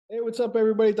Hey, what's up,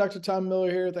 everybody? Dr. Tom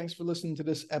Miller here. Thanks for listening to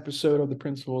this episode of the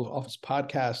Principal's Office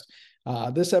podcast.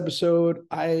 This episode,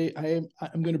 I'm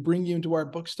going to bring you into our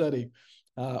book study,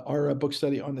 our book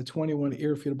study on the 21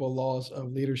 irrefutable laws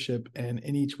of leadership. And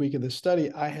in each week of this study,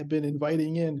 I have been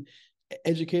inviting in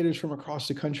educators from across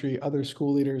the country, other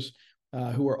school leaders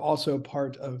who are also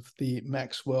part of the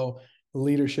Maxwell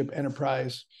Leadership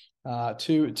Enterprise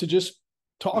to just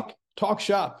talk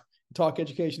shop, talk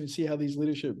education, and see how these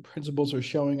leadership principles are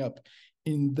showing up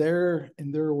in their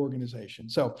organization.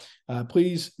 So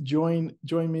please join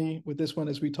me with this one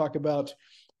as we talk about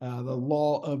the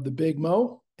law of the Big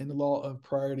Mo and the law of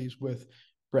priorities with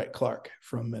Brett Clark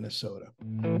from Minnesota.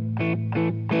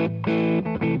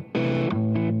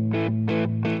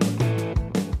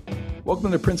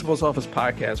 Welcome to the Principal's Office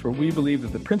podcast, where we believe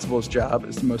that the principal's job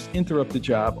is the most interrupted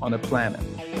job on the planet,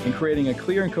 and creating a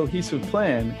clear and cohesive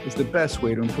plan is the best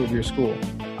way to improve your school.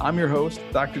 I'm your host,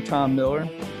 Dr. Tom Miller.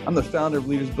 I'm the founder of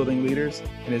Leaders Building Leaders,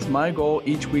 and it's my goal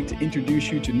each week to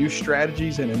introduce you to new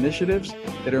strategies and initiatives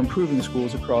that are improving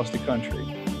schools across the country.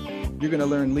 You're going to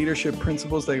learn leadership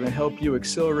principles that are going to help you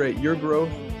accelerate your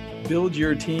growth, build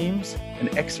your teams,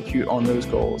 and execute on those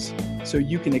goals so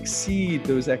you can exceed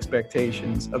those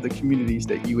expectations of the communities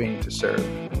that you aim to serve.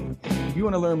 If you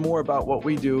want to learn more about what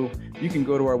we do, you can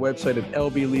go to our website at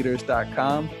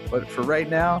lbleaders.com. But for right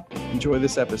now, enjoy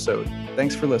this episode.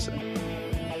 Thanks for listening.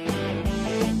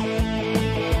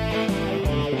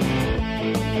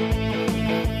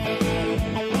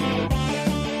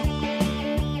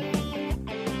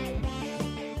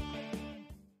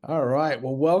 All right.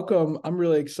 Well, welcome. I'm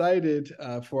really excited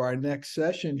for our next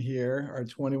session here, our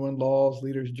 21 Laws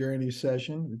Leaders Journey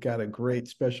session. We've got a great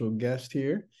special guest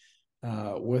here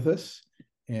with us.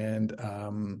 And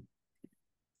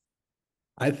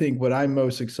I think what I'm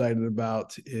most excited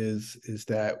about is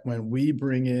that when we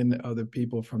bring in other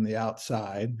people from the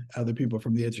outside, other people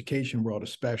from the education world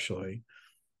especially,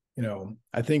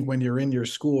 I think when you're in your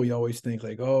school, you always think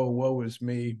like, oh, woe is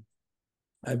me.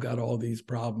 I've got all these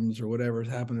problems or whatever's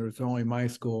happened, or it's only my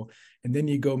school. And then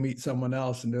you go meet someone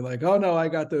else and they're like, oh no, I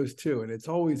got those too. And it's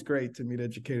always great to meet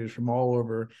educators from all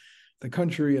over the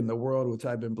country and the world, which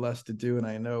I've been blessed to do. And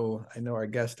I know our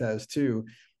guest has too,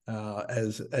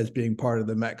 as being part of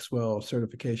the Maxwell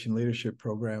Certification Leadership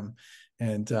Program.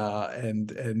 And so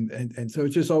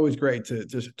it's just always great to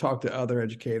just talk to other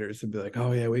educators and be like,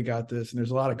 oh yeah, we got this. And there's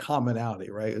a lot of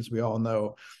commonality, right? As we all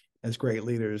know, as great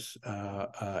leaders,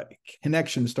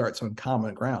 connection starts on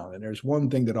common ground. And there's one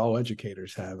thing that all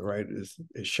educators have, right, is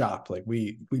shop. Like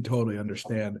we totally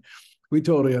understand. We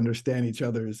totally understand each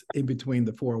other's in between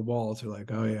the four walls. We're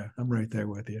like, oh yeah, I'm right there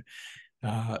with you.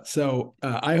 So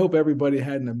I hope everybody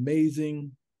had an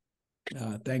amazing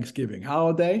Thanksgiving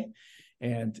holiday,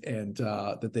 and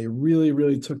that they really,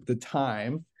 really took the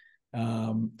time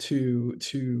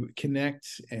to connect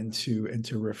and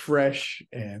to refresh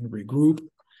and regroup.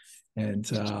 And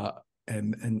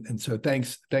so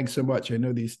thanks so much. I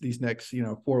know these next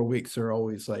 4 weeks are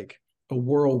always like a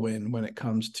whirlwind when it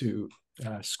comes to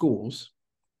schools.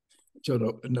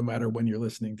 So no matter when you're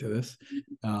listening to this,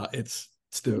 it's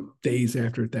the days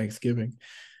after Thanksgiving.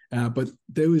 But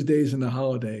those days and the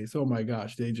holidays, oh my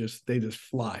gosh, they just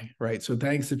fly, right? So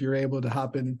thanks if you're able to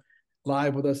hop in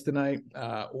live with us tonight,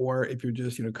 or if you're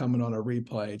just coming on a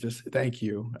replay, just thank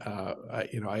you.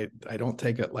 I don't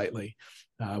take it lightly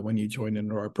when you join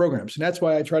into our programs, and that's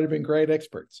why I try to bring great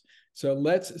experts. So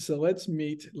let's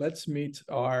meet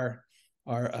our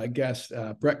guest,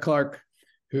 Brett Clark,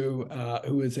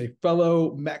 who is a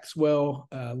fellow Maxwell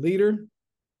leader.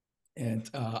 And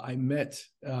I met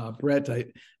Brett.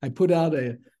 I put out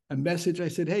a message. I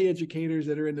said, hey, educators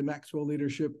that are into Maxwell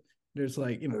leadership, there's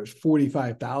there's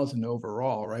 45,000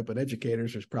 overall, right? But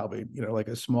educators, there's probably like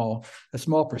a small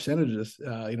percentages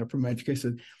from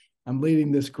education. I'm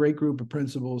leading this great group of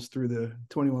principals through the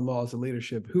 21 Laws of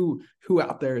Leadership. Who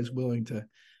out there is willing to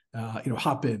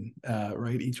hop in,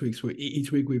 right? Each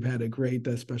week we've had a great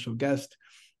special guest.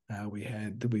 We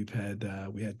had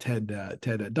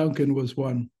Ted Duncan was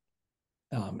one,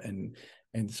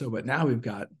 but now we've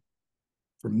got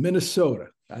from Minnesota.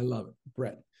 I love it,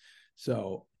 Brett.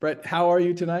 So, Brett, how are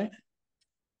you tonight?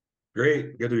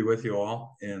 Great. Good to be with you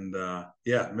all. And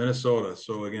Minnesota.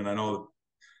 So again, I know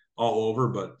all over,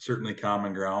 but certainly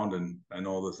common ground. And I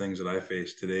know the things that I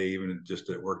face today, even just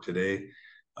at work today.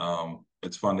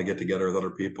 It's fun to get together with other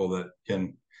people that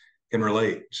can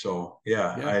relate. So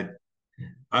yeah.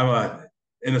 I'm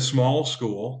in a small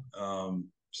school.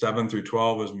 7 through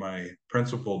 12 is my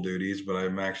principal duties, but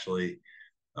I'm actually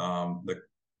the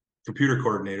computer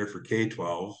coordinator for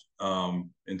K-12.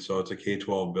 And so it's a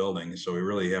K-12 building. So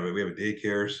we have a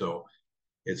daycare. So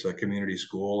it's a community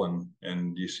school,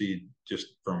 and you see just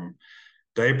from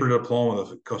diaper diploma,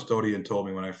 the custodian told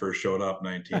me when I first showed up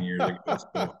 19 years ago.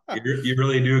 So you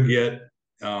really do get,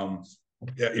 um,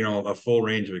 a full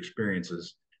range of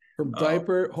experiences. From Uh,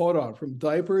 diaper, hold on, from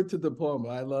diaper to diploma.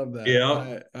 I love that.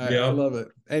 yeah, I yeah, love it.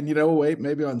 And wait,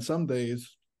 maybe on some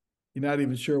days you're not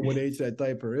even sure what age that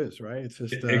diaper is, right? It's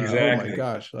just oh my exactly,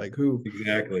 gosh, like who?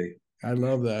 exactly. I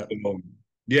love that. So,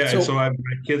 yeah, and so So my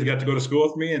kids got to go to school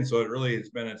with me, and so it's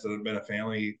been a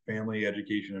family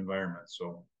education environment.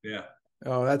 So yeah,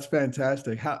 oh, that's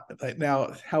fantastic. How like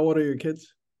now, how old are your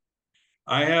kids?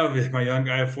 I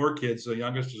have 4 kids. The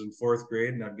youngest is in 4th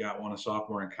grade, and I've got one a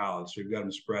sophomore in college. So we've got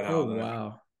them spread Oh out. Then I've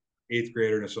wow. 8th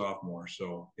grader and a sophomore.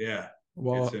 So yeah, it's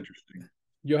Well, interesting.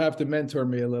 you'll have to mentor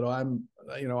me a little. I'm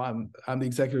the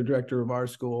executive director of our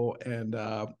school, and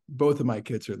both of my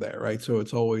kids are there, right? So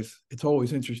it's always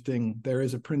interesting. There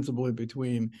is a principal in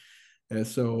between, and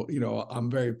so I'm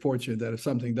very fortunate that if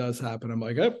something does happen, I'm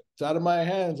like, oh, it's out of my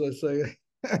hands. I say,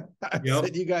 I Yep.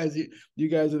 said, you guys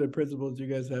are the principals. You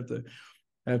guys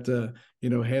have to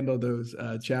handle those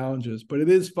challenges, but it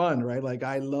is fun, right? Like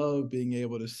I love being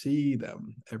able to see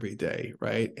them every day,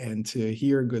 right, and to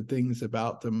hear good things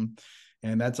about them.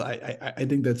 And that's I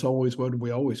think that's always what we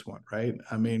always want, right?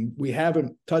 I mean, we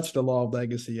haven't touched the law of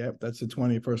legacy yet. That's the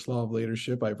 21st law of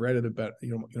leadership. I've read it about,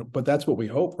 but that's what we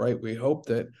hope, right? We hope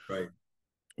that Right.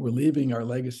 we're leaving our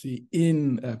legacy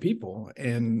in people,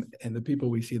 and the people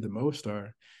we see the most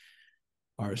are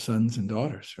our sons and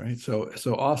daughters, right? So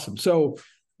awesome. So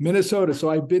Minnesota. So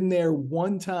I've been there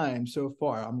one time so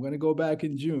far. I'm going to go back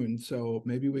in June, so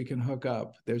maybe we can hook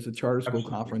up. There's a charter school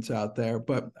Absolutely. conference out there,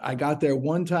 but I got there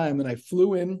one time and I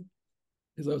flew in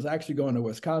because I was actually going to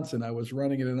Wisconsin. I was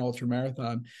running in an ultra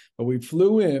marathon, but we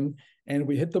flew in and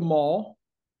we hit the mall.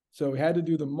 So we had to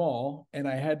do the mall, and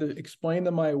I had to explain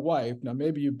to my wife. Now,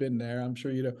 maybe you've been there. I'm sure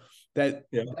you know that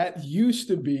Yeah. that used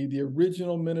to be the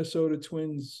original Minnesota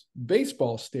Twins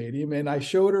baseball stadium, and I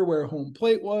showed her where home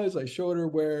plate was. I showed her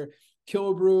where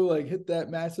Kilbrew like hit that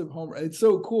massive home. It's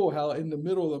so cool how in the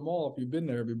middle of the mall, if you've been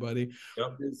there, everybody,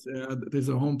 Yep. there's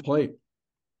a home plate.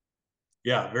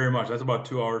 Yeah, very much. That's about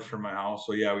 2 hours from my house.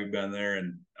 So yeah, we've been there,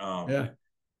 and Yeah.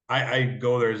 I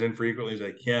go there as infrequently as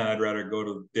I can. I'd rather go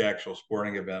to the actual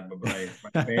sporting event, but my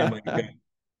family,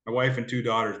 my wife and 2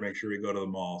 daughters, make sure we go to the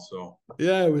mall. So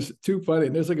Yeah, it was too funny.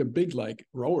 And there's like a big like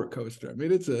roller coaster. I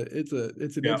mean, it's an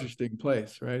yeah, interesting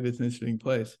place, right? It's an interesting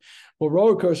place. Well,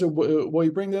 roller coaster. Well,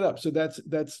 you bring that up, so that's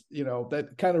that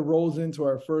kind of rolls into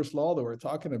our first law that we're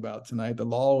talking about tonight, the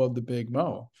law of the Big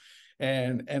Mo.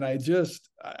 And I just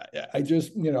I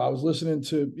was listening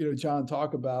to John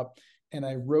talk about, and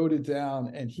I wrote it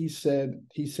down, and he said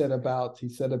about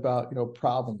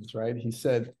problems, right? He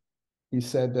said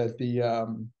that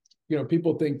the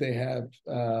people think they have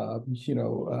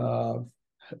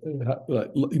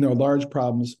large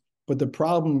problems, but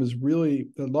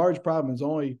the large problem is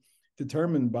only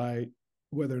determined by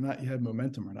whether or not you have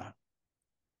momentum or not.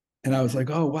 And I was hmm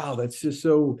like, oh wow, that's just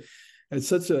so it's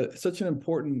such an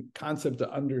important concept to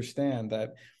understand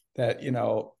that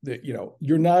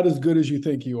you're not as good as you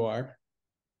think you are,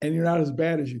 and you're not as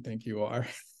bad as you think you are.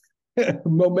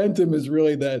 Momentum is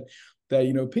really that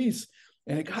piece.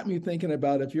 And it got me thinking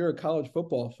about, if you're a college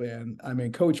football fan, I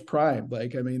mean, Coach Prime,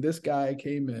 like, I mean, this guy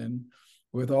came in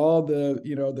with all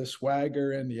the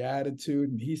swagger and the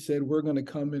attitude, and he said, we're going to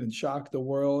come in and shock the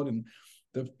world. And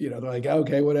they're like,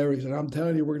 okay, whatever. He said, I'm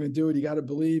telling you, we're going to do it. You got to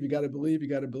believe, you got to believe, you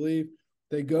got to believe.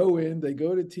 They go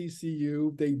to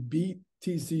TCU, they beat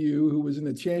TCU, who was in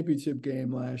the championship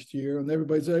game last year. And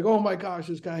everybody's like, oh my gosh,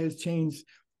 this guy has changed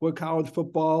with college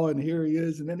football, and here he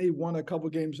is. And then he won a couple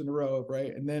games in a row,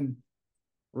 right? And then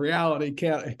reality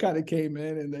kind of came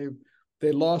in, and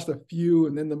they lost a few,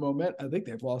 and then the moment, I think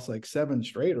they've lost like 7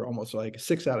 straight, or almost like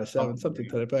 6 out of 7, something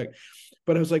to that effect.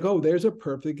 But I was like, oh, there's a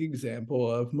perfect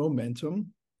example of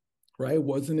momentum, right?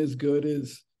 Wasn't as good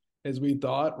as we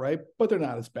thought, right? But they're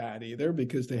not as bad either,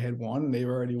 because they had won, and they've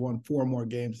already won 4 more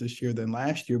games this year than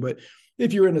last year. But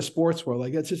if you're in the sports world,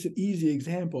 like, that's just an easy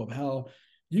example of how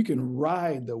you can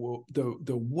ride the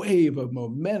wave of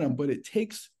momentum, but it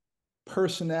takes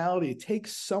personality, it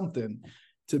takes something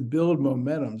to build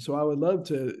momentum. So I would love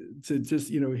to just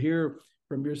hear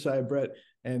from your side, Brett,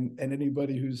 and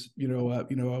anybody who's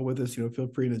with us. Feel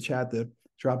free in the chat to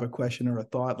drop a question or a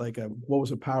thought, like what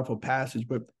was a powerful passage.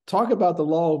 But talk about the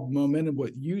law of momentum,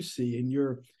 what you see in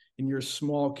your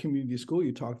small community school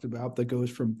you talked about, that goes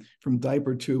from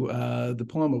diaper to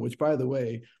diploma. Which, by the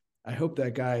way, I hope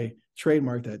that guy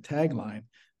trademarked that tagline,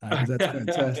 because that's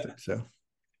fantastic. So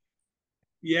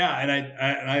yeah,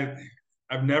 and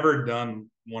I've never done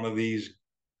one of these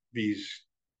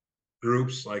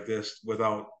groups like this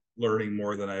without learning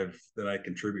more than I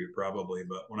contribute probably.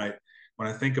 But when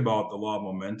I think about the law of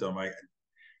momentum,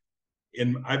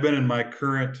 I've been in my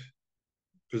current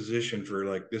position for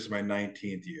like this is my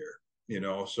 19th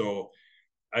year, so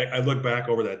I look back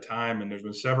over that time, and there's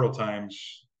been several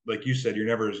times, like you said, you're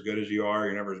never as good as you are,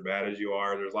 you're never as bad as you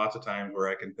are. There's lots of times where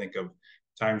I can think of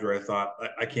times where I thought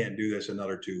I can't do this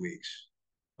another 2 weeks.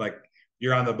 Like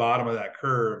you're on the bottom of that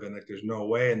curve, and like there's no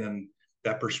way. And then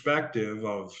that perspective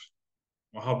of,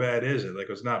 well, how bad is it? Like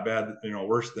it's not bad,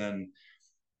 worse than,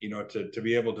 to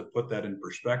be able to put that in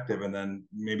perspective, and then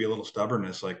maybe a little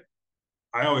stubbornness. Like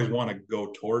I always want to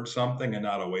go towards something and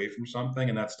not away from something,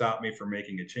 and that stopped me from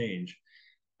making a change.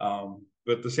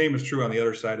 But the same is true on the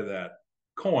other side of that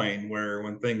coin, where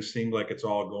when things seem like it's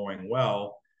all going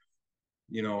well,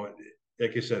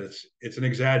 like you said, it's an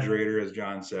exaggerator, as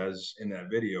John says in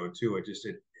that video too.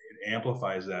 It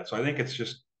amplifies that. So I think it's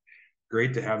just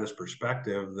great to have this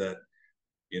perspective that,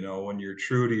 when you're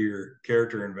true to your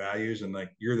character and values, and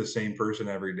like you're the same person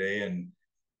every day, and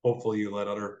hopefully you let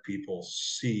other people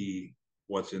see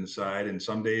what's inside. And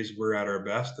some days we're at our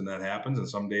best and that happens, and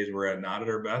some days we're not at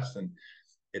our best and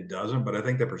it doesn't. But I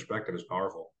think that perspective is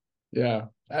powerful. Yeah,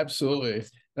 absolutely.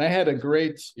 And I had a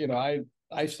great,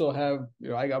 I still have,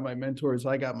 I got my mentors,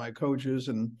 I got my coaches,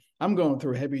 and I'm going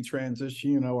through a heavy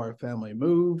transition. Our family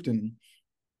moved, and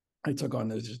I took on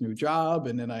this new job,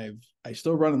 and then I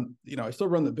still run, I still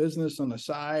run the business on the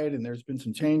side, and there's been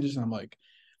some changes. And I'm like,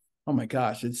 oh my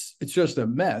gosh, it's just a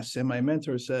mess. And my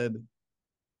mentor said,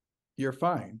 you're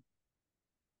fine.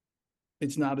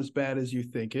 It's not as bad as you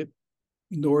think it,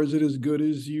 nor is it as good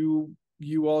as you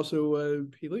also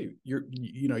believe.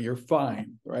 You're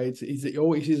fine, right? He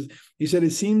said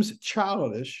it seems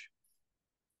childish,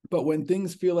 but when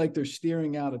things feel like they're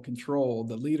steering out of control,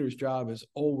 the leader's job is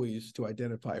always to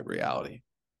identify reality.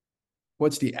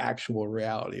 What's the actual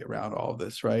reality around all of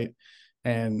this, right?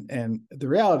 And the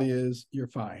reality is you're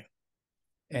fine.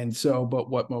 And so, but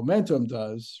what momentum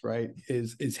does, right,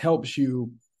 is helps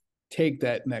you take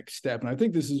that next step. And I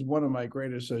think this is one of my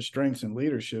greatest strengths in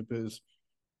leadership is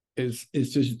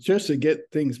just to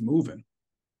get things moving,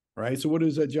 right? So what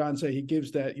does John say? He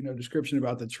gives that description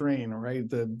about the train, right?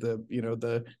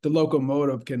 The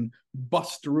locomotive can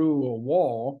bust through a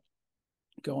wall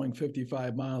going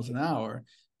 55 miles an hour,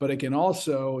 but it can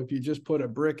also, if you just put a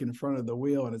brick in front of the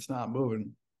wheel and it's not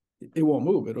moving, it won't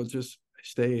move. It'll just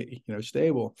stay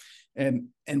stable. And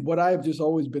what I've just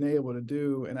always been able to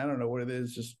do, and I don't know what it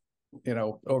is, just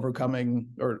overcoming,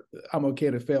 or I'm okay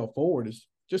to fail forward, is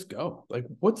just go.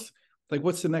 What's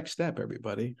the next step,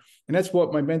 everybody? And that's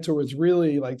what my mentor was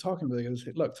really like talking to me. He goes,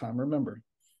 hey, look, Tom, remember,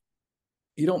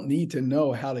 you don't need to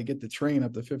know how to get the train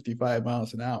up to 55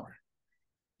 miles an hour,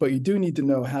 but you do need to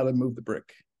know how to move the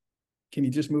brick. Can you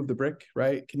just move the brick,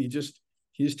 right? Can you just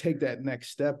take that next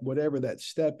step, whatever that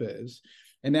step is?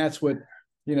 And that's what,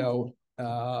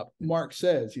 Mark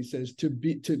says. He says to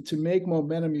make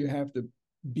momentum, you have to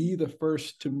be the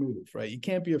first to move, right? You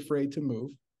can't be afraid to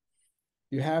move.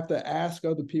 You have to ask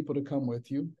other people to come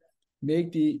with you,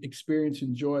 make the experience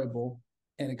enjoyable,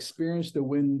 and experience the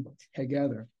win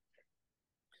together.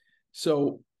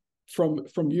 So from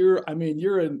your,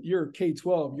 you're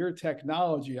K-12, your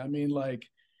technology. I'm going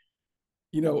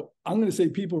to say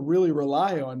people really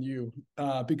rely on you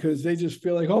because they just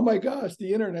feel like, oh my gosh,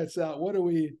 the internet's out. What are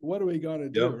we going to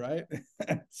do, Yep. right?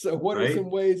 So what are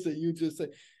some ways that you just say,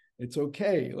 it's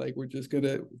okay, like we're just going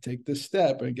to take this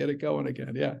step and get it going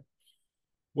again? Yeah.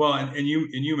 Well, and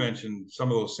you mentioned some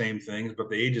of those same things, but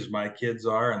the ages my kids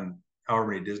are, and however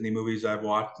many Disney movies I've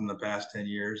watched in the past 10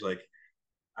 years, like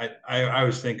I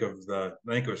always think of I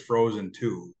think it was Frozen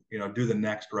 2, do the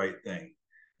next right thing,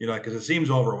 because it seems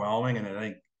overwhelming. And I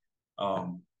think,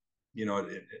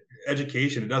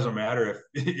 education, it doesn't matter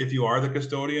if, if you are the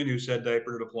custodian who said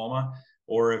diaper diploma,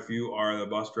 or if you are the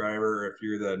bus driver, or if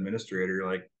you're the administrator,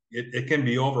 like it can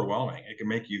be overwhelming. It can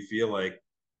make you feel like,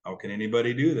 how can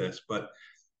anybody do this? But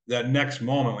that next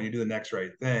moment when you do the next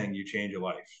right thing, you change your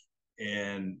life.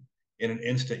 And in an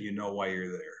instant, why you're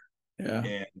there. Yeah.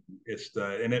 And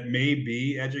and it may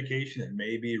be education, it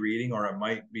may be reading, or it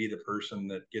might be the person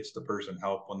that gets the person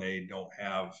help when they don't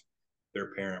have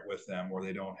their parent with them, or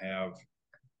they don't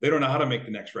know how to make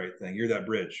the next right thing. You're that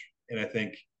bridge. And I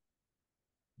think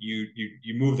you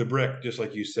move the brick, just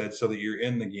like you said, so that you're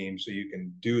in the game, so you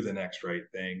can do the next right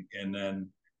thing. And then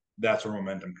that's where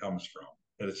momentum comes from.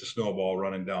 That it's a snowball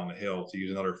running down the hill, to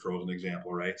use another Frozen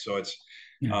example, right? So it's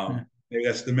maybe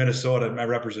that's the Minnesota, my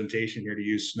representation here, to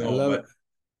use I snow. love But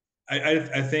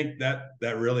it. I think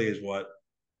that really is what,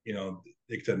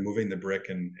 like I said, moving the brick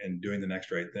and doing the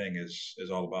next right thing is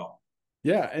all about.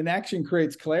 Yeah, and action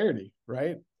creates clarity,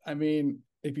 right? I mean,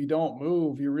 if you don't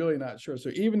move, you're really not sure. So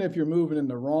even if you're moving in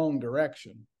the wrong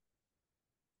direction,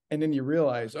 and then you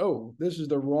realize, oh, this is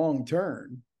the wrong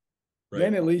turn,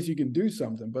 then Right. at least you can do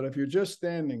something. But if you're just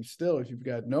standing still, if you've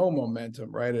got no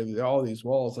momentum, right, all these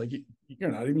walls, like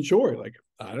you're not even sure. Like,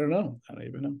 I don't know. I don't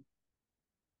even know.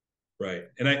 Right.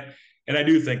 And I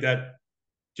do think that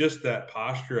just that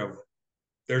posture of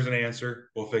there's an answer,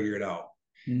 we'll figure it out.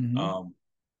 Mm-hmm.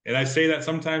 And I say that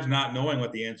sometimes not knowing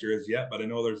what the answer is yet, but I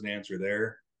know there's an answer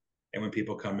there. And when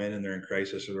people come in and they're in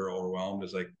crisis or they're overwhelmed,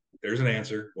 it's like, there's an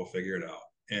answer, we'll figure it out.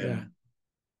 Yeah.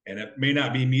 And it may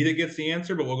not be me that gets the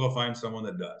answer, but we'll go find someone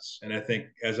that does. And I think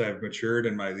as I've matured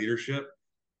in my leadership,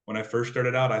 when I first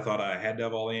started out, I thought I had to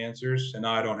have all the answers, and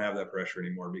now I don't have that pressure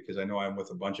anymore because I know I'm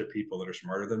with a bunch of people that are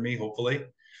smarter than me, hopefully.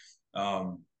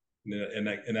 Um,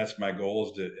 and that's my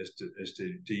goal is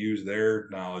to use their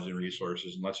knowledge and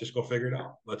resources, and let's just go figure it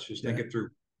out. Let's just think Yeah. it through.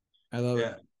 I love it.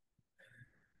 Yeah.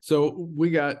 So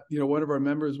we got, one of our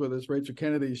members with us, Rachel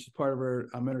Kennedy. She's part of our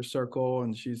mentor circle,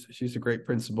 and she's a great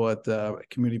principal at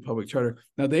Community Public Charter.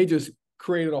 Now they just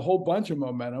created a whole bunch of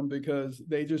momentum because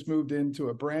they just moved into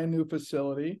a brand new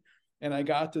facility, and I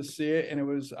got to see it. And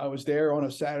I was there on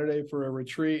a Saturday for a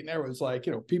retreat, and there was like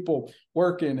people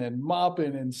working and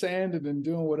mopping and sanding and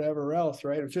doing whatever else,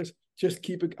 right? It was just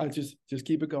keep it. Just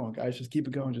keep it going, guys. Just keep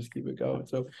it going. Just keep it going.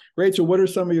 So, Rachel, what are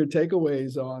some of your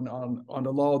takeaways on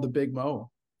the law of the big mo?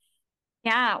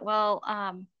 Yeah, well,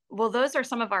 those are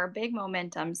some of our big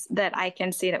momentums that I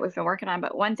can see that we've been working on.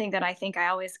 But one thing that I think I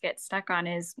always get stuck on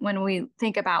is when we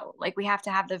think about like we have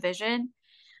to have the vision.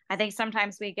 I think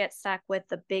sometimes we get stuck with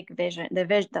the big vision,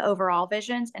 the overall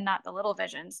visions, and not the little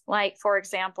visions. Like for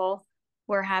example,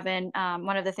 we're having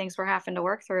one of the things we're having to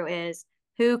work through is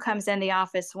who comes in the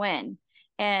office when.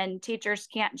 And teachers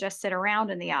can't just sit around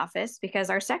in the office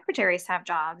because our secretaries have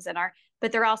jobs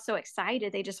but they're also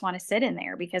excited. They just want to sit in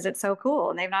there because it's so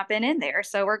cool and they've not been in there.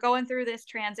 So we're going through this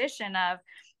transition of,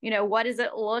 what does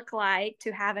it look like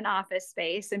to have an office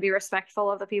space and be respectful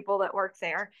of the people that work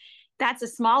there? That's a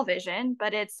small vision,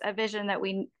 but it's a vision that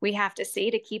we have to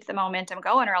see to keep the momentum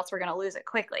going, or else we're going to lose it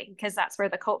quickly because that's where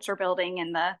the culture building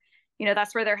and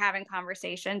that's where they're having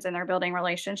conversations and they're building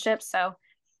relationships. So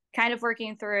kind of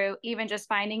working through even just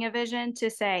finding a vision to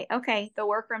say, okay, the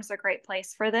workroom's a great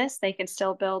place for this. They can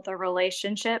still build the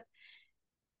relationship,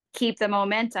 keep the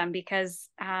momentum because,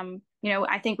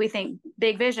 I think we think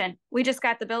big vision. We just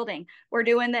got the building. We're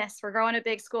doing this. We're growing a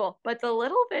big school. But the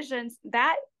little visions,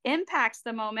 that impacts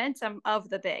the momentum of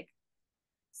the big.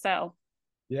 So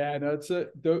Yeah, no,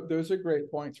 those are great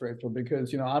points, Rachel,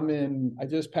 because I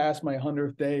just passed my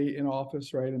 100th day in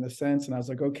office, right, in a sense, and I was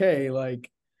like, okay, like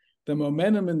the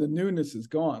momentum and the newness is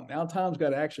gone. Now Tom's got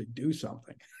to actually do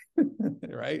something,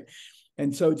 right?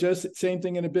 And so just same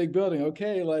thing in a big building.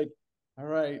 Okay, like, all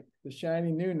right, the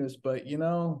shiny newness, but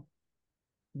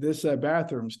this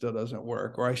bathroom still doesn't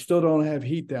work, or I still don't have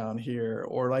heat down here,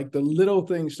 or like the little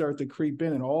things start to creep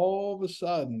in, and all of a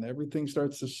sudden everything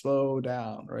starts to slow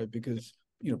down, right? Because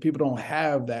people don't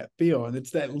have that feel, and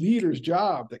it's that leader's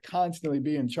job to constantly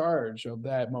be in charge of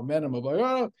that momentum of like,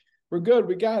 oh, we're good,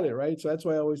 we got it, right? So that's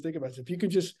why I always think about it. If you could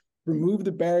just remove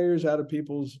the barriers out of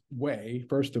people's way,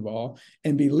 first of all,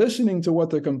 and be listening to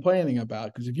what they're complaining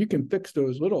about, because if you can fix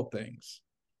those little things,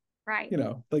 right,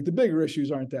 like the bigger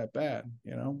issues aren't that bad,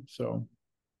 so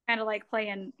kind of like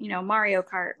playing, Mario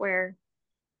Kart, where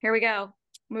here we go,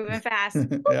 moving fast.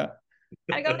 yeah,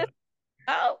 I go to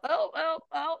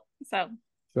oh. So,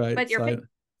 right, but your slide.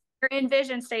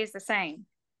 envision stays the same.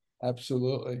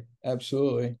 Absolutely,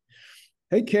 absolutely.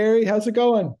 Hey, Carrie, how's it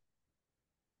going?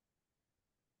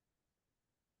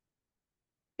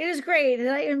 It is great, and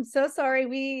I am so sorry.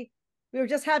 We were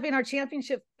just having our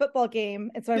championship football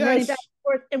game, and so I'm running back Yes. and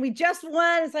forth, and we just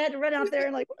won, so I had to run out there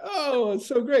and Oh, it's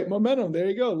so great. Momentum. There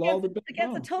you go. Law of the big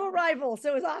against a bone. total rival.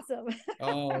 So it was awesome.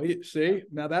 Oh, see,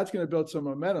 now that's going to build some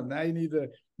momentum. Now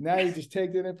you just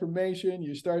take that information,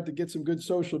 you start to get some good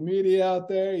social media out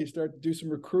there, you start to do some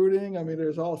recruiting. I mean,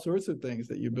 there's all sorts of things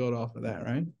that you build off of that,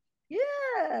 right?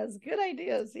 Yes, good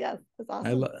ideas. Yes, that's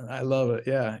awesome. I love it.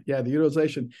 Yeah. Yeah. The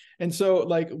utilization. And so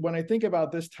like when I think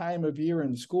about this time of year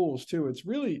in schools too, it's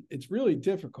really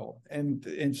difficult.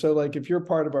 And so like if you're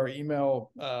part of our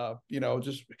email,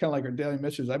 just kind of like our daily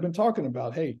messages, I've been talking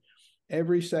about, hey,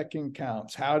 every second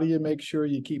counts. How do you make sure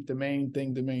you keep the main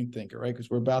thing, right? Because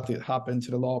we're about to hop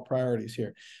into the law of priorities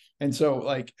here. And so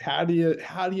like how do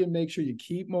you make sure you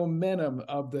keep momentum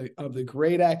of the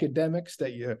great academics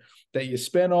that you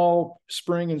spend all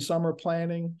spring and summer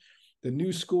planning, the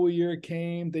new school year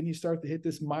came, then you start to hit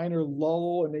this minor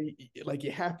lull, and like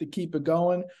you have to keep it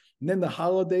going. And then the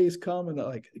holidays come, and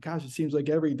like, gosh, it seems like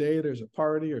every day there's a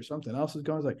party or something else is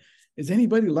going. It's like, is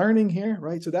anybody learning here?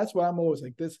 Right. So that's why I'm always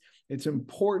like this. It's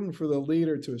important for the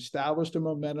leader to establish the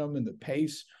momentum and the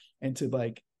pace, and to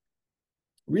like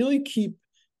really keep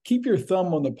your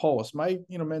thumb on the pulse. My,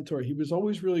 mentor, he was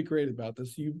always really great about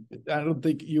this. I don't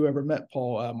think you ever met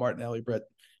Paul Martinelli, Brett.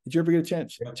 Did you ever get a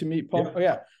chance to meet Paul? Yeah. Oh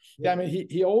yeah. Yeah. I mean,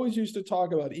 he always used to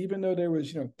talk about, even though there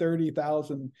was,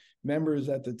 30,000 members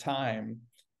at the time,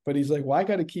 but he's like, well, I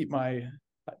got to keep my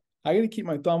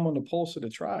thumb on the pulse of the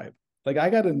tribe. Like, I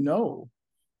got to know.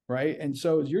 Right. And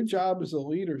so your job as a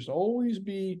leader is to always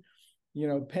be,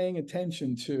 paying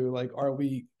attention to, like, are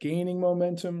we gaining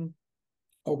momentum?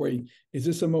 Is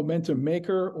this a momentum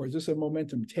maker, or is this a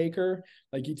momentum taker?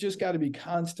 Like, you just got to be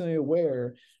constantly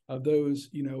aware of those,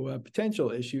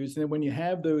 potential issues. And then when you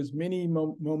have those mini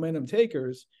momentum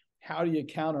takers, how do you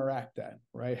counteract that,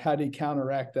 right? How do you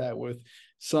counteract that with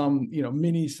some,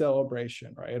 mini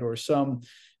celebration, right? Or some,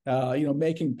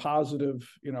 making positive,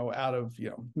 out of,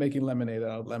 making lemonade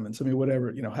out of lemons. I mean,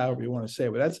 whatever, however you want to say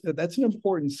it. But that's an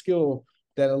important skill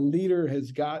that a leader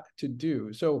has got to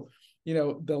do. So,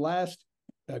 the last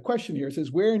question here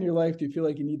says, where in your life do you feel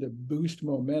like you need to boost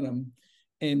momentum,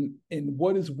 and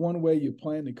what is one way you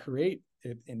plan to create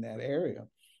it in that area?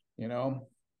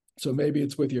 So maybe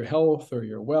it's with your health or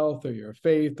your wealth or your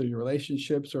faith or your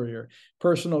relationships or your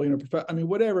personal, I mean,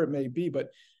 whatever it may be, but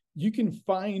you can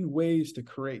find ways to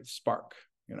create spark,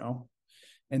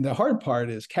 and the hard part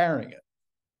is carrying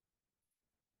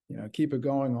it. Keep it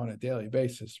going on a daily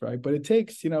basis, right? But it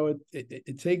takes,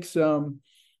 it takes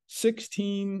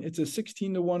 16, it's a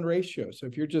 16-to-1 ratio. So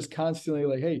if you're just constantly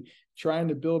like, hey, trying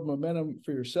to build momentum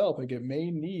for yourself, like, it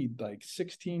may need like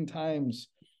 16 times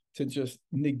to just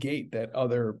negate that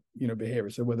other, behavior.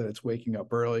 So whether it's waking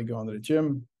up early, going to the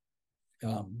gym,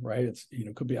 right? It's,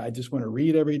 could be, I just want to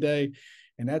read every day.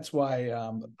 And that's why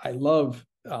I love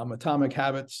Atomic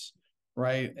Habits,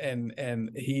 right?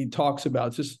 And he talks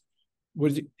about just,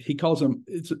 he calls them,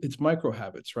 it's micro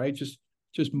habits, right? Just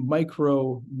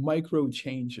micro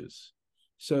changes.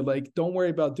 So like, don't worry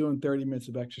about doing 30 minutes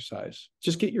of exercise.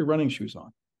 Just get your running shoes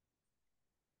on.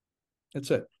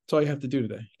 That's it. That's all you have to do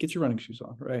today. Get your running shoes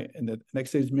on, right? And the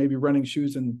next day is maybe running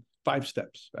shoes in 5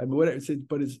 steps. I mean, whatever.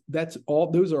 That's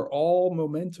all. Those are all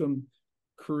momentum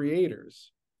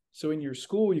creators. So in your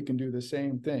school, you can do the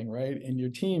same thing, right? In your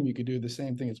team, you could do the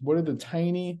same thing. It's, what are the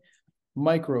tiny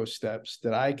micro steps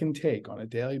that I can take on a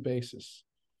daily basis?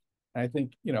 And I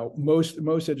think,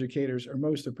 most educators or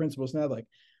most of the principals now, like,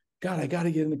 God, I got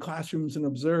to get in the classrooms and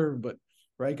observe, but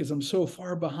right, because I'm so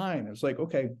far behind. It's like,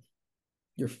 okay,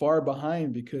 you're far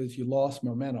behind because you lost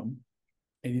momentum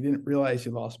and you didn't realize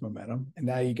you lost momentum, and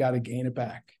now you got to gain it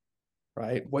back,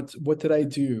 right? What did I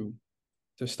do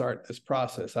to start this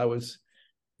process? I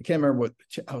can't remember what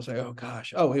I was like. Oh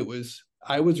gosh,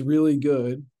 I was really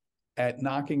good at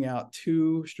knocking out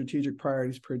 2 strategic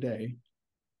priorities per day.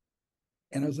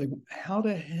 And I was like, how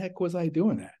the heck was I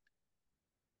doing that?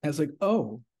 I was like,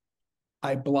 oh,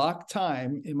 I block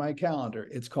time in my calendar.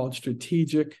 It's called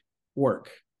strategic work.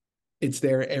 It's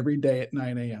there every day at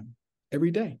 9 a.m.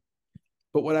 every day.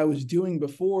 But what I was doing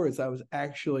before is I was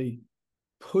actually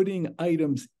putting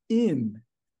items in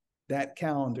that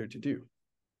calendar to do.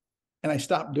 And I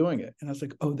stopped doing it. And I was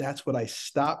like, oh, that's what I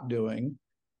stopped doing,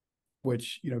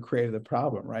 which, created a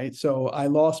problem, right? So I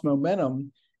lost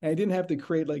momentum, and I didn't have to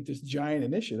create like this giant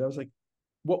initiative. I was like,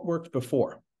 what worked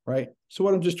before, right? So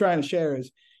what I'm just trying to share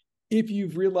is, if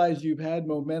you've realized you've had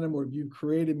momentum, or you've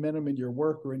created momentum in your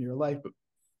work or in your life, but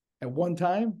at one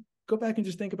time, go back and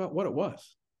just think about what it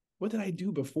was. What did I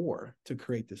do before to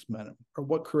create this momentum, or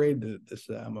what created this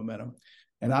momentum?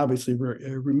 And obviously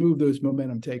remove those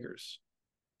momentum takers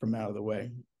from out of the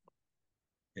way.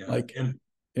 Yeah.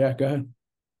 Yeah, go ahead.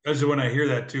 That's when I hear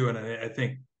that too. And I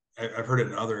think I've heard it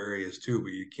in other areas too,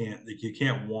 but you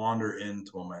can't wander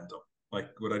into momentum. Like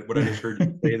what I just heard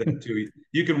you say that too.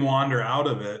 You can wander out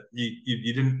of it.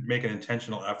 You didn't make an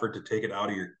intentional effort to take it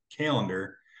out of your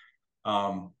calendar,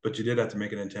 but you did have to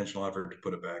make an intentional effort to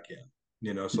put it back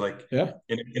in. So like, yeah.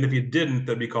 And if you didn't,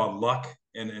 that'd be called luck.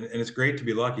 And it's great to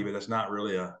be lucky, but that's not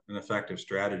really an effective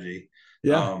strategy.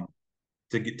 Yeah.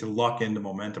 To get to luck into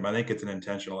momentum, I think it's an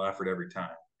intentional effort every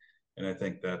time. And I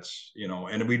think that's,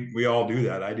 and we all do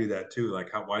that. I do that too. Like,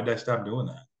 why did I stop doing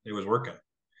that? It was working.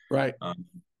 Right.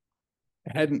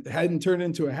 Hadn't turned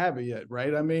into a habit yet,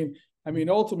 right? I mean,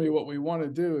 ultimately what we want to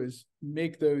do is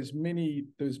make those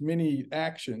mini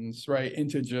actions, right,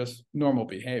 into just normal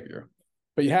behavior.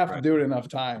 But you have to do it enough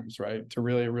times, right, to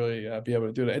really, really be able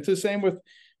to do that. It's the same with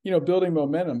building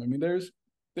momentum. I mean, there's,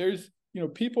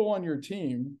 people on your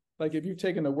team, like if you've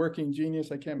taken the Working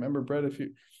Genius, I can't remember, Brett,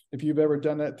 if you've ever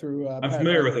done that through. I'm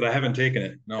familiar with it. I haven't taken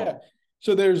it. No. Yeah.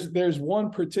 So there's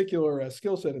one particular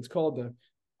skill set. It's called the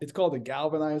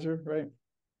galvanizer, right?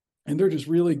 And they're just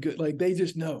really good. Like they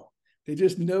just know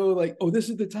like, oh, this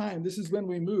is the time. This is when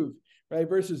we move, right?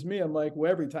 Versus me, I'm like,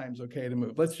 well, every time's okay to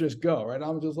move. Let's just go, right?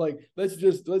 I'm just like, let's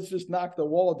just knock the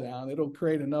wall down. It'll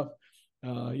create enough,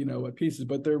 pieces.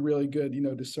 But they're really good,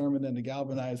 discernment. And the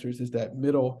galvanizers is that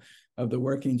middle of the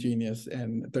Working Genius,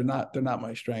 and they're not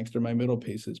my strengths. They're my middle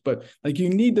pieces. But like you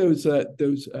need those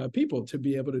people to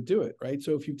be able to do it, right?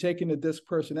 So if you've taken the DISC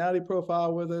personality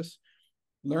profile with us,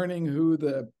 learning who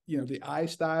the I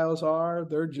styles are,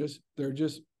 they're just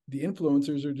the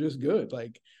influencers are just good.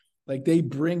 Like they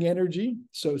bring energy.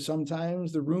 So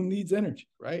sometimes the room needs energy,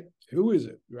 right? Who is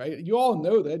it, right? You all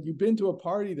know that. You've been to a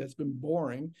party that's been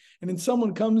boring, and then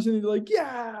someone comes in and you're like,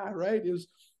 yeah, right? It was,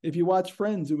 if you watch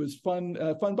Friends, it was Fun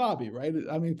Bobby, right?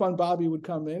 I mean, Fun Bobby would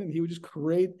come in and he would just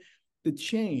create the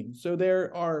change. So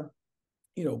there are,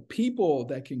 people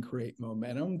that can create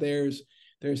momentum. There's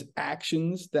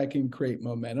actions that can create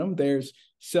momentum. There's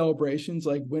celebrations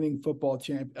like winning football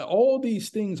champ. All these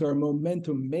things are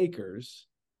momentum makers,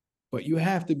 but you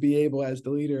have to be able, as the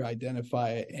leader, identify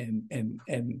it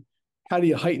and how do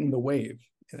you heighten the wave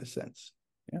in a sense?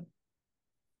 Yeah.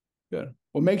 Good.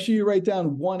 Well, make sure you write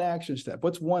down one action step.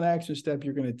 What's one action step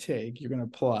you're going to take, you're going to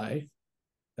apply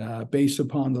based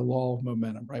upon the law of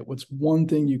momentum, right? What's one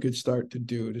thing you could start to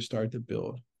do to start to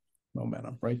build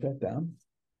momentum? Write that down.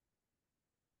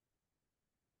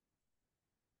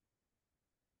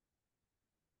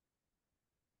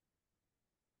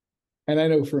 And I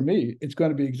know for me, it's going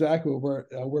to be exactly what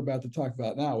we're about to talk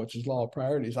about now, which is law of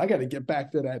priorities. I got to get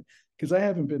back to that because I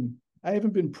haven't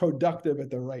been productive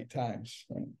at the right times.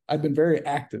 Right? I've been very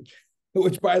active,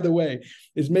 which, by the way,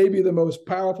 is maybe the most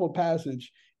powerful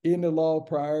passage in the law of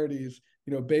priorities.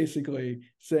 Basically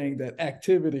saying that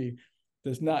activity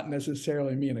does not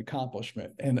necessarily mean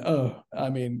accomplishment. And I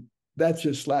mean, that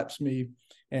just slaps me.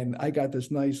 And I got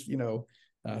this nice,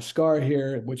 scar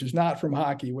here, which is not from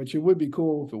hockey, which it would be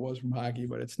cool if it was from hockey,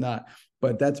 but it's not.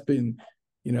 But that's been,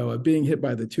 being hit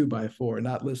by the 2x4,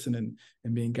 not listening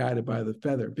and being guided by the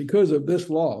feather because of this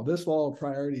law. This law of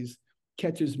priorities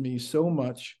catches me so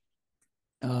much.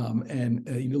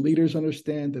 Leaders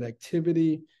understand that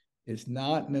activity is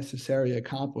not necessarily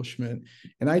accomplishment.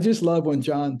 And I just love when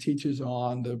John teaches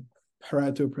on the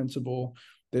Pareto principle,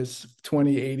 this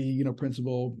 20-80,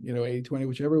 principle, 80-20,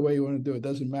 whichever way you want to do it,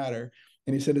 doesn't matter.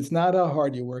 And he said, it's not how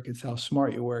hard you work, it's how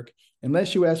smart you work.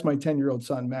 Unless you ask my 10-year-old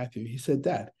son, Matthew, he said,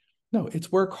 Dad, no,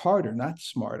 it's work harder, not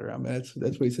smarter. I mean, that's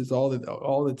what he says all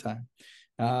the time.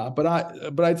 But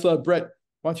I'd love, Brett,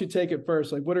 why don't you take it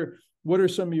first? Like, what are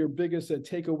some of your biggest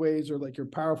takeaways or like your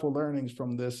powerful learnings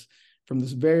from this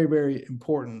very, very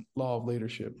important law of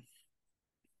leadership?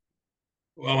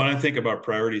 Well, when I think about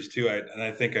priorities too,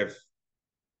 I think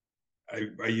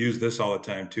I use this all the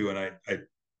time too. And I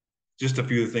just a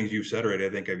few of the things you've said already, I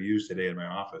think I've used today in my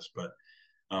office, but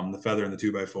the feather and the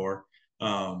 2x4.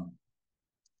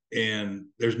 And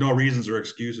there's no reasons or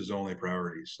excuses, only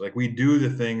priorities. Like we do the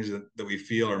things that we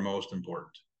feel are most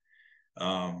important.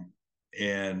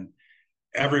 And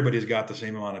everybody's got the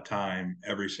same amount of time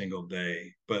every single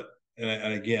day. But,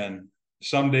 and again,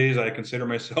 some days I consider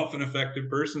myself an effective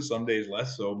person, some days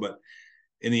less so, but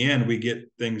in the end, we get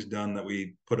things done that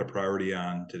we put a priority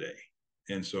on today.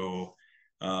 And so,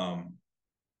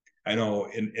 I know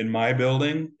in my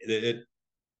building,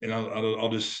 and I'll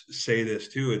just say this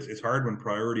too. It's hard when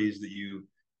priorities that you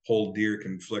hold dear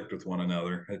conflict with one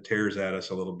another. It tears at us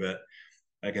a little bit.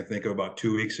 I can think of about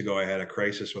 2 weeks ago, I had a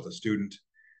crisis with a student,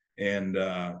 and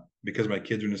because my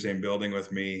kids are in the same building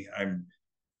with me, I'm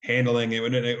handling it.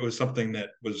 And it was something that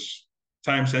was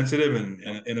time sensitive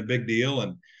and a big deal.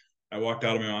 And I walked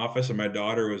out of my office, and my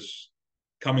daughter was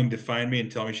coming to find me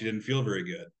and tell me she didn't feel very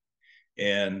good.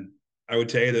 And I would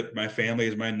tell you that my family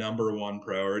is my number one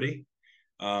priority.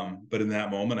 But in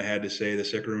that moment, I had to say, the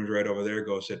sick room's right over there.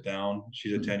 Go sit down.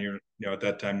 She's a 10-year, at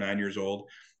that time, 9 years old.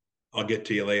 I'll get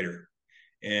to you later.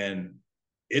 And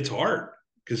it's hard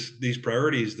because these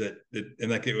priorities and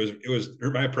like it was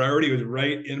my priority was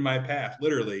right in my path,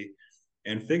 literally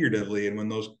and figuratively. And when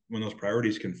those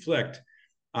priorities conflict,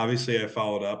 obviously I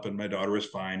followed up, and my daughter was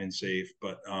fine and safe.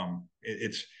 But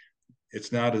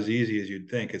it's not as easy as you'd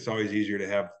think. It's always easier to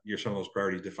have some of those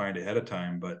priorities defined ahead of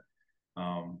time, but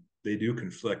they do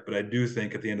conflict. But I do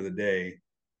think at the end of the day,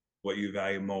 what you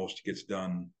value most gets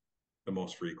done the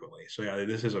most frequently. So yeah,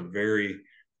 this is a very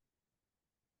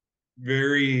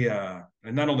very, and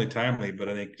not only timely, but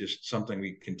I think just something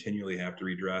we continually have to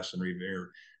redress and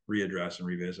readdress and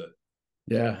revisit.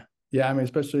 Yeah. Yeah. I mean,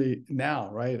 especially now,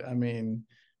 right? I mean,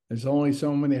 there's only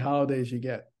so many holidays you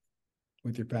get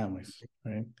with your families,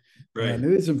 right? Right. And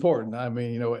it is important. I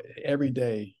mean, every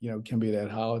day, can be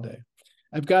that holiday.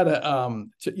 I've got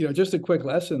just a quick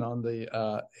lesson on the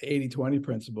 80-20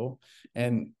 principle.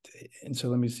 And so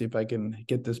let me see if I can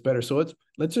get this better. So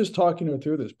let's just talk,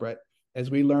 through this, Brett, as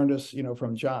we learned this,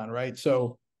 from John, right?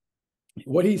 So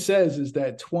what he says is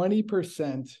that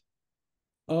 20%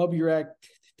 of your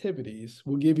activities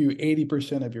will give you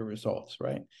 80% of your results,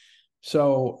 right?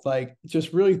 So, like,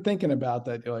 just really thinking about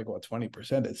that, you're like, well,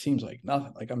 20%, it seems like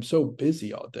nothing. Like, I'm so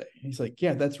busy all day. He's like,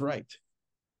 yeah, that's right.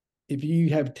 If you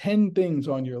have 10 things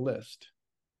on your list,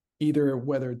 either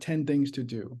whether 10 things to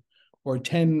do or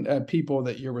 10 people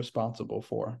that you're responsible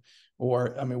for,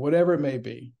 or I mean, whatever it may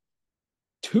be,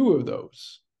 two of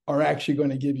those are actually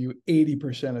going to give you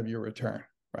 80% of your return,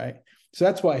 right? So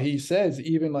that's why he says,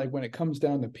 even like when it comes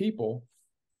down to people,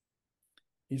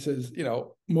 he says,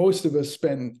 most of us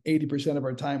spend 80% of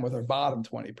our time with our bottom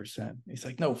 20%. He's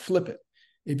like, no, flip it.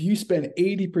 If you spend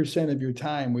 80% of your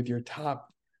time with your top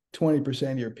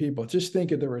 20% of your people, just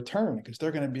think of the return, because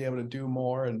they're going to be able to do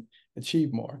more and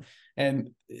achieve more. And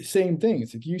same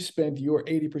things, if you spend your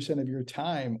 80% of your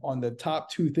time on the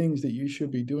top two things that you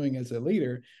should be doing as a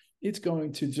leader, it's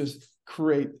going to just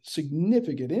create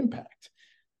significant impact.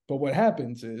 But what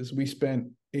happens is we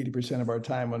spend 80% of our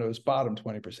time on those bottom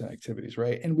 20% activities,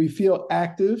 right? And we feel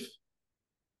active,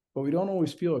 but we don't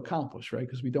always feel accomplished, right?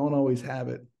 Because we don't always have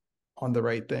it on the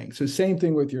right thing. So same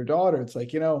thing with your daughter. It's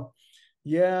like,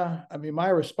 yeah, I mean, my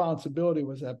responsibility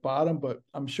was at bottom, but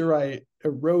I'm sure I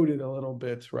eroded a little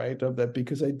bit, right, of that,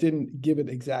 because I didn't give it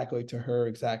exactly to her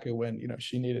exactly when,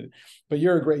 she needed it. But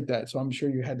you're a great dad, so I'm sure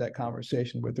you had that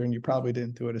conversation with her, and you probably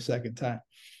didn't do it a second time,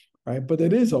 right? But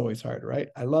it is always hard, right?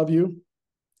 I love you.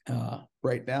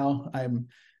 Right now, I'm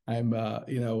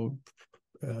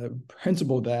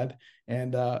principal dad,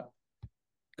 and go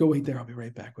wait there. I'll be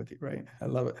right back with you, right? I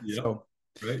love it. Yeah. So,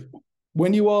 right.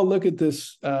 When you all look at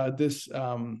this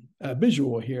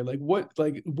visual here, what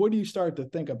do you start to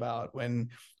think about when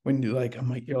you're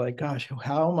like, gosh,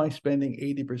 how am I spending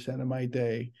 80% of my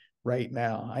day right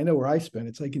now? I know where I spend.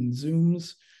 It's like in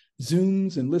Zooms,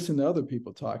 and listen to other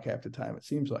people talk half the time, it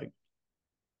seems like.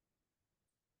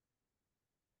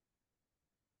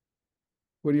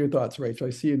 What are your thoughts, Rachel? I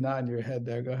see you nodding your head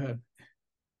there. Go ahead.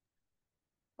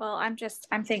 Well, I'm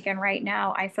thinking right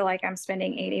now, I feel like I'm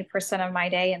spending 80% of my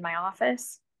day in my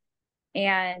office,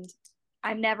 and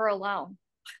I'm never alone.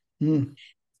 Mm.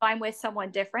 I'm with someone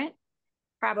different,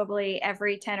 probably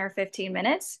every 10 or 15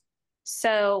 minutes.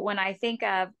 So when I think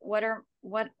of what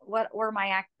were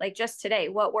my like just today,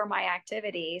 what were my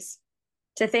activities,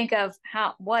 to think of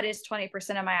what is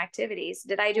 20% of my activities?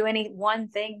 Did I do any one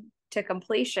thing to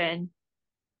completion?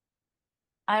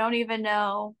 I don't even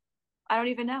know.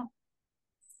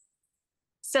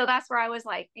 So that's where I was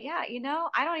like, yeah,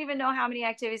 I don't even know how many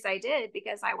activities I did,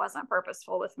 because I wasn't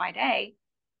purposeful with my day,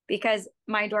 because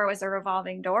my door was a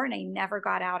revolving door and I never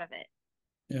got out of it.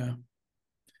 Yeah.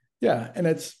 Yeah. And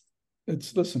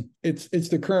listen, it's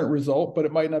the current result, but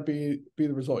it might not be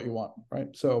the result you want. Right.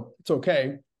 So it's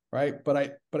okay. Right.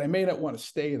 But I may not want to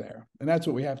stay there. And that's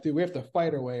what we have to do. We have to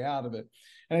fight our way out of it.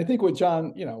 And I think with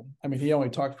John, I mean, he only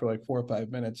talked for like 4 or 5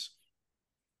 minutes.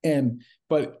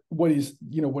 But what he's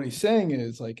saying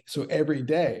is like, so every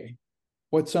day,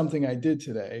 what's something I did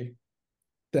today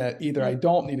that either I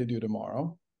don't need to do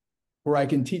tomorrow, or I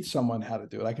can teach someone how to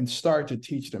do it. I can start to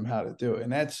teach them how to do it.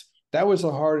 And that was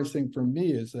the hardest thing for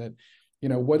me, is that,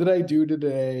 what did I do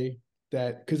today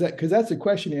because that's the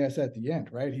question he asked at the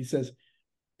end, right? He says,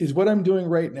 is what I'm doing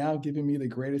right now giving me the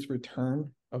greatest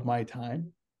return of my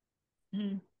time?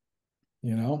 Mm-hmm.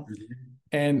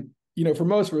 And, for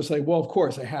most of us, like, well, of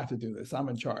course I have to do this. I'm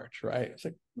in charge, right? It's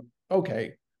like,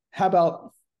 okay, how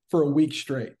about for a week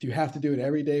straight? Do you have to do it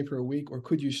every day for a week? Or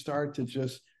could you start to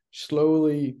just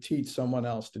slowly teach someone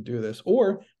else to do this,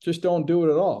 or just don't do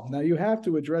it at all? Now you have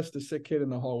to address the sick kid in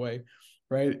the hallway,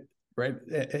 right?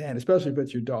 And especially if